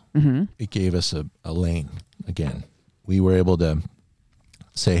database, it gave us a lane. Again, we were able to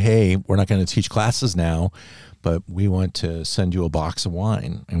say, hey, we're not going to teach classes now, but we want to send you a box of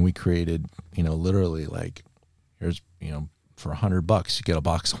wine. And we created, literally like, here's, for $100, you get a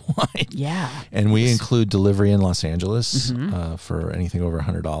box of wine. Yeah. And we include delivery in Los Angeles for anything over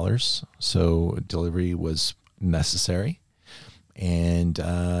 $100. So delivery was necessary. And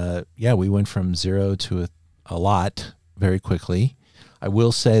we went from zero to a lot very quickly. I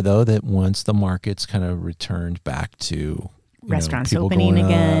will say, though, that once the markets kind of returned back to restaurants opening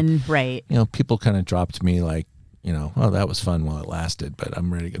again, right? People kind of dropped me like, oh, that was fun while it lasted, but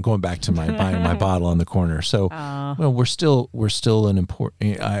I'm ready. I'm going back to buying my bottle on the corner. So, we're still an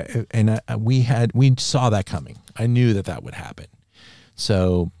important. We saw that coming. I knew that would happen.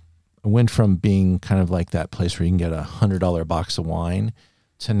 So, I went from being kind of like that place where you can get $100 box of wine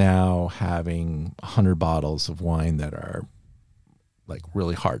to now having 100 bottles of wine that are like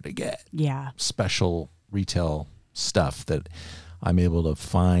really hard to get. Yeah. Special retail stuff that I'm able to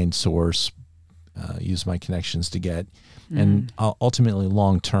find, source, use my connections to get. And ultimately,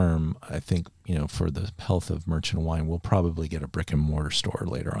 long term, I think, for the health of Merchant of Wine, we'll probably get a brick and mortar store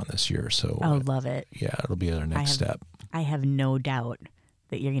later on this year. So love it. Yeah, it'll be our next step. I have no doubt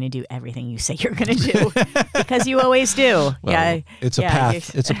that you're going to do everything you say you're going to do, because you always do. Well, it's a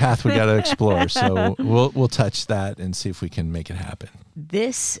path. It's a path we got to explore. So we'll touch that and see if we can make it happen.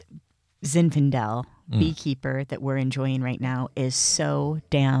 This Zinfandel beekeeper that we're enjoying right now is so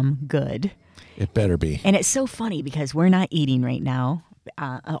damn good. It better be. And it's so funny because we're not eating right now.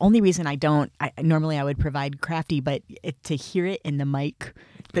 Only reason normally I would provide crafty, but to hear it in the mic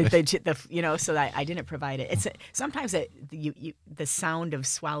So that I didn't provide it. It's sometimes the sound of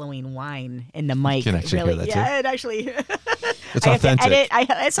swallowing wine in the mic. You can actually really, hear that yeah, too. it actually. It's I authentic. have to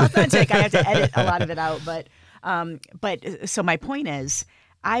edit. It's authentic. I have to edit a lot of it out, but so my point is,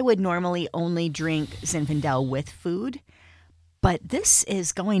 I would normally only drink Zinfandel with food, but this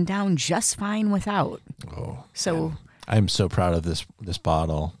is going down just fine without. Oh, so man. I'm so proud of this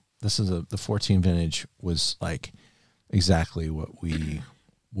bottle. This is the 14 vintage was like exactly what we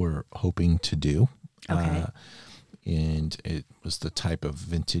were hoping to do. Okay. And it was the type of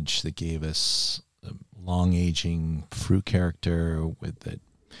vintage that gave us a long aging fruit character with it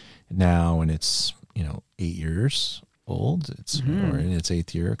now, and it's 8 years old. It's or in its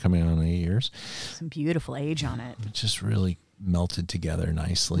 8th year, coming on 8 years. Some beautiful age on it. It just really melted together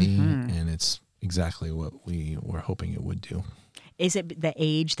nicely, and it's exactly what we were hoping it would do. Is it the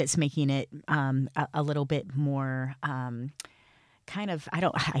age that's making it a little bit more kind of?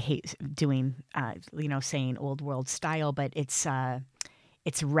 I hate doing saying old world style, but it's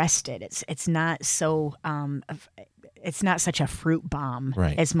rested. It's not so. It's not such a fruit bomb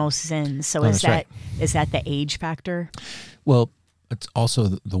as most Zins. So is that the age factor? Well, it's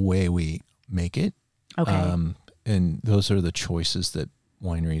also the way we make it. Okay. And those are the choices that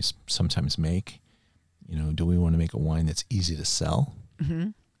wineries sometimes make. Do we want to make a wine that's easy to sell? Mm-hmm.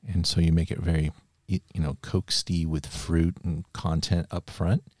 And so you make it very, coaxy with fruit and content up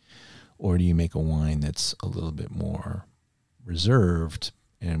front, or do you make a wine that's a little bit more reserved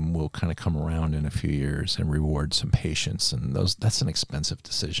and will kind of come around in a few years and reward some patience? And that's an expensive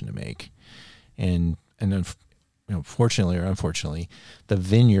decision to make. And then, fortunately or unfortunately, the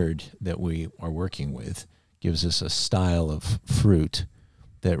vineyard that we are working with gives us a style of fruit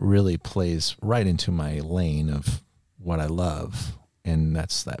that really plays right into my lane of what I love. And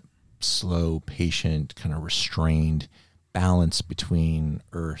that's that slow, patient, kind of restrained balance between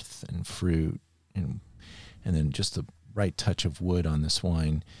earth and fruit. And then just the right touch of wood on this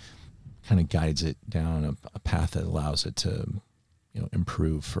wine kind of guides it down a path that allows it to,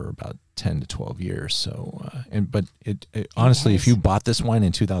 improve for about 10 to 12 years. So, but it honestly, if you bought this wine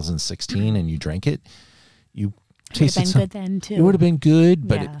in 2016 and you drank it, you tasted good then too. It would have been good,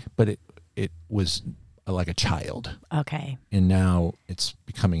 but Yeah. it was like a child. Okay. And now it's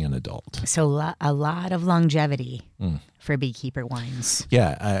becoming an adult. So a lot of longevity for beekeeper wines.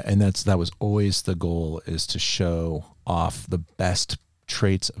 Yeah, and that was always the goal, is to show off the best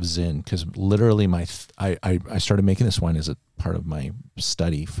traits of Zin, because literally I started making this wine as a part of my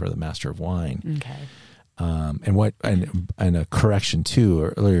study for the Master of Wine. Okay. And a correction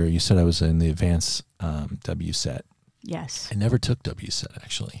too. Earlier you said I was in the advanced WSET. Yes. I never took WSET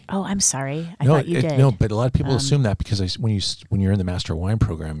actually. Oh, I'm sorry. I thought you did. No, but a lot of people assume that because when you're in the Master of Wine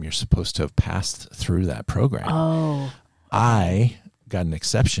program, you're supposed to have passed through that program. Oh. Okay. I got an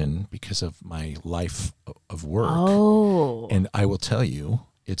exception because of my life of work. Oh. And I will tell you,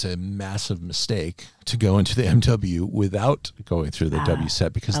 it's a massive mistake to go into the MW without going through the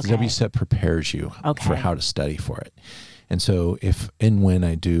WSET, because the WSET prepares you for how to study for it. And so if and when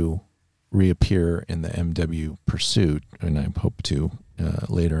I do reappear in the MW pursuit, and I hope to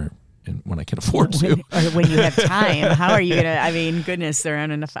later when I can afford to. Or when you have time. How are you going to, goodness, there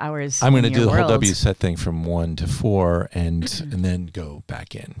aren't enough hours. I'm going to do the whole WSET thing from 1 to 4 and then go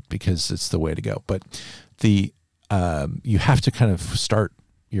back in, because it's the way to go. But you have to kind of start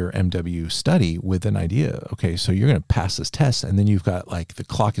your MW study with an idea. Okay, so you're going to pass this test, and then you've got, like, the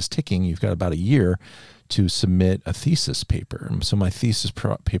clock is ticking. You've got about a year to submit a thesis paper. So my thesis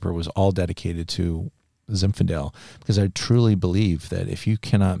paper was all dedicated to Zinfandel, because I truly believe that if you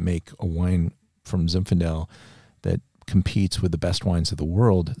cannot make a wine from Zinfandel that competes with the best wines of the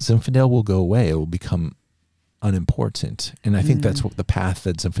world, Zinfandel will go away. It will become unimportant. And I think that's what the path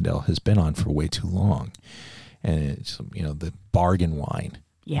that Zinfandel has been on for way too long. And it's, the bargain wine.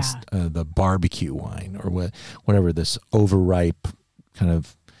 Yeah. The barbecue wine, or whatever, this overripe kind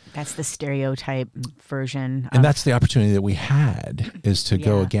of. That's the stereotype version. And that's the opportunity that we had, is to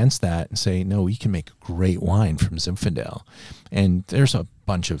go against that and say, no, we can make great wine from Zinfandel. And there's a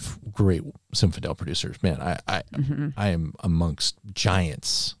bunch of great Zinfandel producers. Man, I am amongst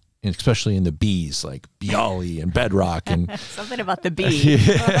giants, and especially in the Bs, like Bialy and Bedrock. And something about the B.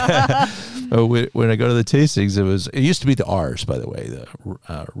 When I go to the tastings, it used to be the R's, by the way,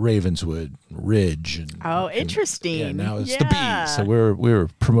 the Ravenswood, Ridge. And, interesting. And now it's the B's. So we were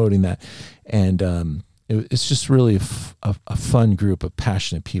promoting that. And it's just really a fun group of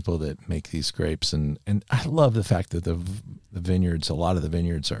passionate people that make these grapes. And I love the fact that the vineyards, a lot of the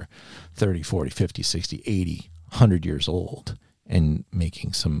vineyards are 30, 40, 50, 60, 80, 100 years old, and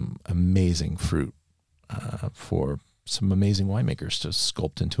making some amazing fruit for some amazing winemakers to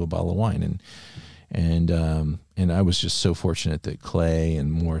sculpt into a bottle of wine. And I was just so fortunate that Clay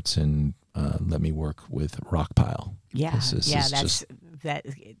and Morton let me work with Rockpile. Yeah,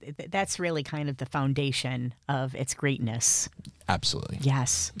 that's really kind of the foundation of its greatness. Absolutely.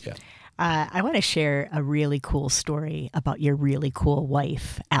 Yes. Yeah. I want to share a really cool story about your really cool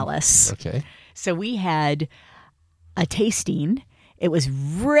wife, Alice. Okay. So we had a tasting. It was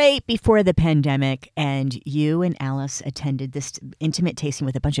right before the pandemic, and you and Alice attended this intimate tasting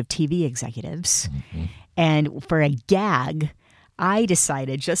with a bunch of TV executives. Mm-hmm. And for a gag, I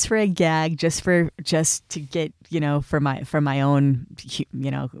decided just to get, for my own,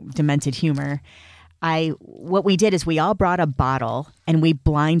 demented humor. What we did is we all brought a bottle and we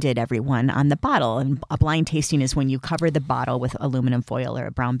blinded everyone on the bottle. And a blind tasting is when you cover the bottle with aluminum foil or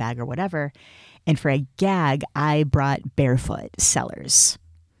a brown bag or whatever. And for a gag, I brought Barefoot Cellars.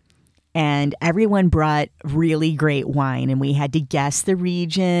 And everyone brought really great wine, and we had to guess the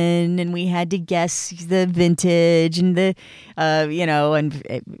region, and we had to guess the vintage, and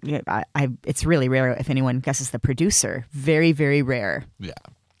it's really rare if anyone guesses the producer. Very, very rare. Yeah.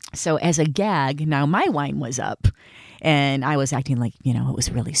 So as a gag, now my wine was up, and I was acting like, it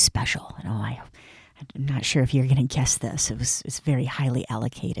was really special. And I'm not sure if you're going to guess this. It's very highly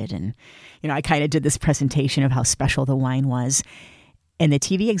allocated, and I kind of did this presentation of how special the wine was. And the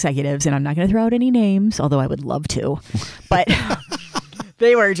TV executives, and I'm not going to throw out any names, although I would love to, but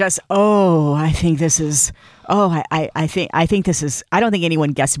they were just, I think this is, I think this is, I don't think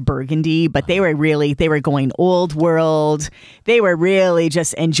anyone guessed Burgundy, but they were going old world. They were really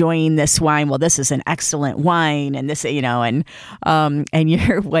just enjoying this wine. Well, this is an excellent wine. And this, and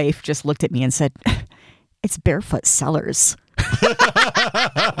your wife just looked at me and said, it's Barefoot Cellars.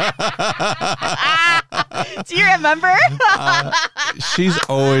 Do you remember? She's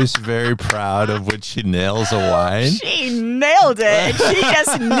always very proud of when she nails a wine. She nailed it. She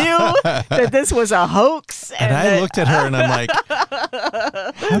just knew that this was a hoax. And I looked at her and I'm like,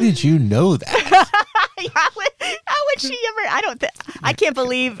 how did you know that? How would she ever? I can't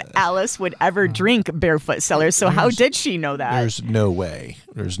believe Alice would ever drink Barefoot Cellars. So how did she know that? There's no way.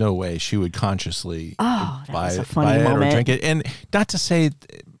 There's no way she would consciously buy it or drink it. And not to say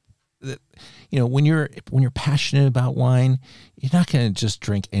that, when you're passionate about wine, you're not going to just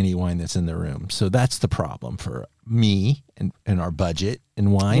drink any wine that's in the room. So that's the problem for me and our budget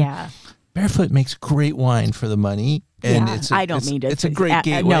in wine. Yeah. Barefoot makes great wine for the money. And it's a great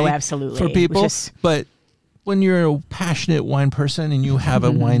gateway no, absolutely. for people. But when you're a passionate wine person and you have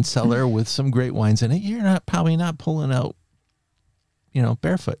a wine cellar with some great wines in it, you're probably not pulling out,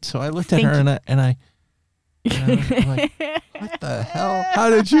 Barefoot. So I looked at her and I I'm like, what the hell? How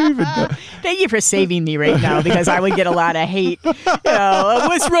did you even know? Thank you for saving me right now, because I would get a lot of hate.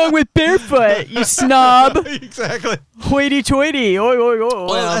 What's wrong with Barefoot, you snob? Exactly. Hoity-toity.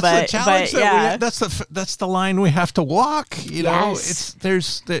 Well, that's the challenge. That's the line we have to walk. Yes.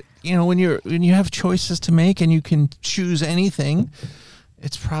 When you have choices to make and you can choose anything,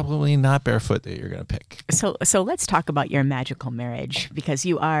 it's probably not Barefoot that you're going to pick. So let's talk about your magical marriage, because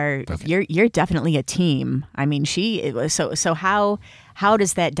you're definitely a team. I mean, so how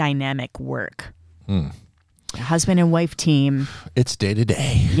does that dynamic work? Husband and wife team. It's day to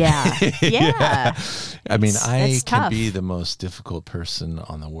day. Yeah. Yeah. I mean, I can be the most difficult person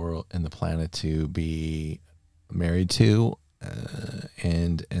on the planet to be married to.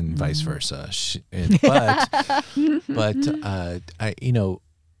 And vice versa. But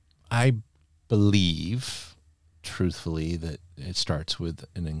I believe truthfully that it starts with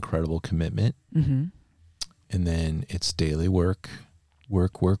an incredible commitment, and then it's daily work,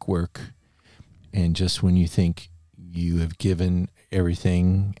 and just when you think you have given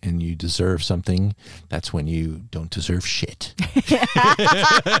everything and you deserve something, that's when you don't deserve shit.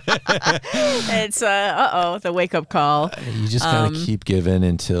 It's the wake-up call. You just gotta keep giving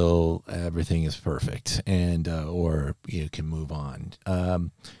until everything is perfect, and or you can move on.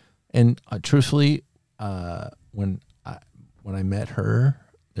 And truthfully, when I met her,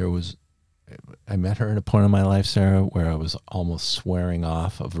 I met her at a point in my life, Sarah, where I was almost swearing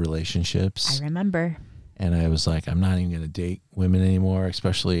off of relationships. I remember. And I was like, I'm not even going to date women anymore,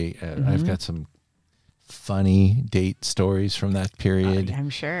 especially I've got some funny date stories from that period. I'm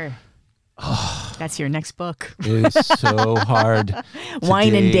sure. That's your next book. It is so hard.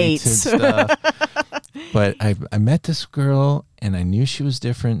 Wine and dates. And stuff. But I met this girl, and I knew she was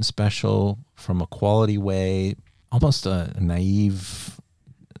different and special from a quality way, almost a naive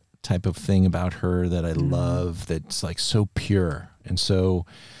type of thing about her that I love, that's like so pure and so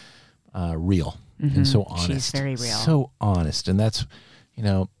real. And so honest. She's very real. So honest. And that's,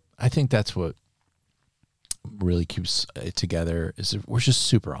 I think that's what really keeps it together is that we're just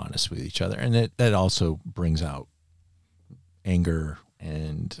super honest with each other, and that also brings out anger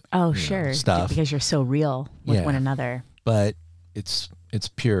and sure, stuff because you're so real with one another. But it's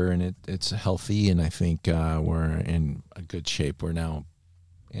pure and it's healthy, and I think we're in a good shape. We're now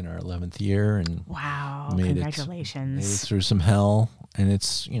in our 11th year, and wow, made congratulations! It through some hell, and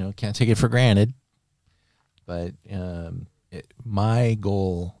it's can't take it for granted. But my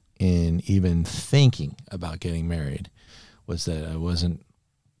goal in even thinking about getting married was that I wasn't,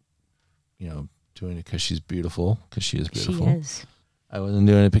 doing it because she's beautiful, because she is beautiful. She is. I wasn't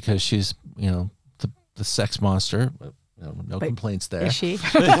doing it because she's, the sex monster. No complaints there. Is she?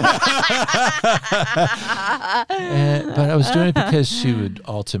 But I was doing it because she would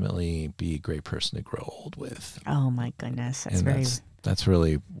ultimately be a great person to grow old with. Oh my goodness, that's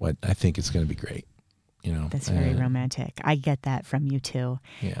really what I think is going to be great. That's very romantic. I get that from you too.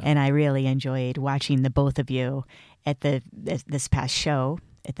 Yeah. And I really enjoyed watching the both of you at this past show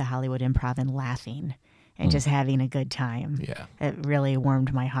at the Hollywood Improv and laughing and just having a good time. Yeah. It really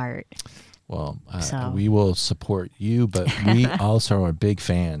warmed my heart. Well, we will support you, but we also are big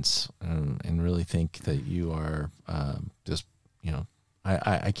fans and really think that you are just,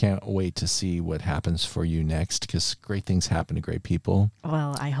 I can't wait to see what happens for you next, because great things happen to great people.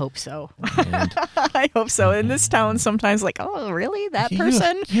 Well, I hope so. I hope so. In this town, sometimes oh, really? That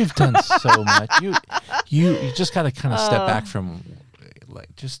person? You've done so much. You just got to kind of step back from,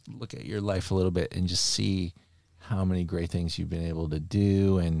 just look at your life a little bit and just see how many great things you've been able to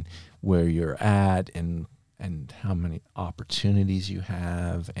do and where you're at and how many opportunities you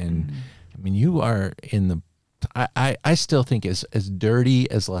have. And I mean, you are in the, I still think as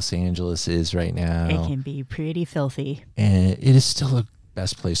dirty as Los Angeles is right now, it can be pretty filthy. And it is still the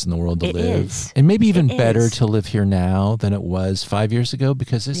best place in the world to live. It is. And maybe even better to live here now than it was 5 years ago,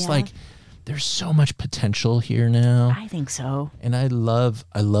 because it's there's so much potential here now. I think so. And I love,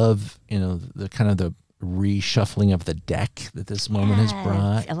 the kind of the reshuffling of the deck that this moment has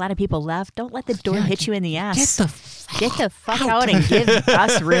brought. A lot of people left. Don't let the door hit you in the ass. Get the fuck out and give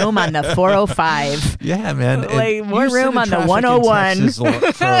us room on the 405. Yeah, man. More room on the 101.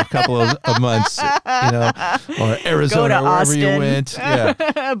 For a couple of months, or Arizona, or wherever you went.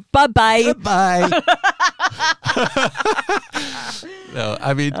 Yeah. Bye-bye. Bye-bye. No,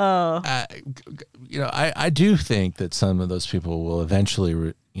 I mean, I do think that some of those people will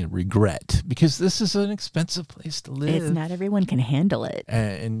eventually regret, because this is an expensive place to live. It's not everyone can handle it,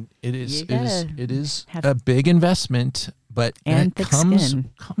 and it is a big investment, but and it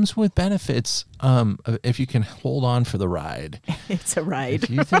comes with benefits. If you can hold on for the ride, it's a ride. If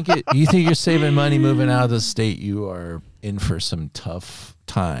you think you're saving money moving out of the state, you are in for some tough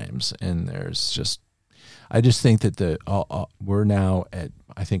times. And I just think that we're now at,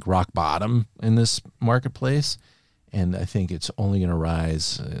 I think, rock bottom in this marketplace. And I think it's only going to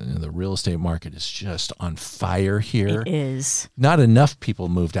rise. The real estate market is just on fire here. It is. Not enough people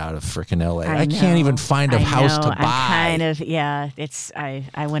moved out of frickin' LA. I can't even find a house to buy.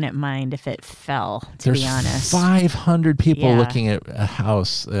 I wouldn't mind if it fell, to be honest. 500 people looking at a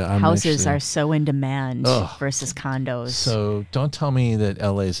house. Houses are so in demand versus condos. So don't tell me that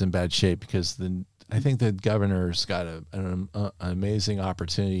LA is in bad shape, because I think the governor's got an amazing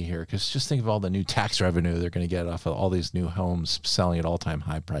opportunity here, because just think of all the new tax revenue they're going to get off of all these new homes selling at all-time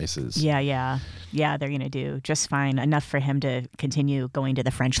high prices. Yeah, they're going to do just fine, enough for him to continue going to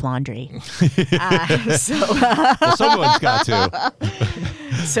the French Laundry. Well, someone's got to.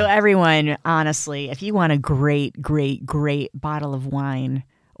 So everyone, honestly, if you want a great, great, great bottle of wine,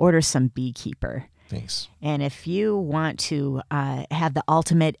 order some Beekeeper. Thanks. And if you want to have the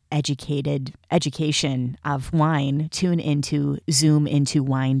ultimate education of wine, tune into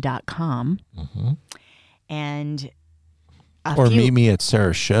zoomintowine.com. Mm-hmm. And meet me at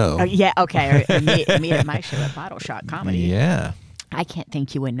Sarah's show. Okay. Or meet at my show at Bottle Shot Comedy. Yeah. I can't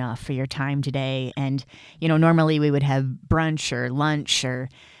thank you enough for your time today. And, normally we would have brunch or lunch or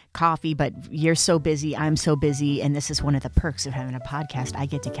coffee, but you're so busy, I'm so busy, and this is one of the perks of having a podcast. I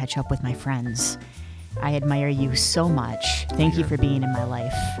get to catch up with my friends. I admire you so much. Thank you for being in my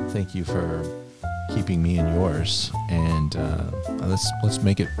life. Thank you for keeping me in yours, and let's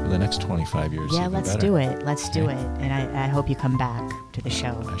make it for the next 25 years. Yeah, let's do it. Let's do it. And I hope you come back to the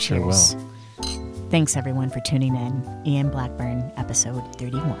show. I sure will. Thanks everyone for tuning in. Ian Blackburn, episode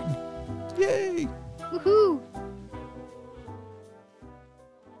 31. Yay!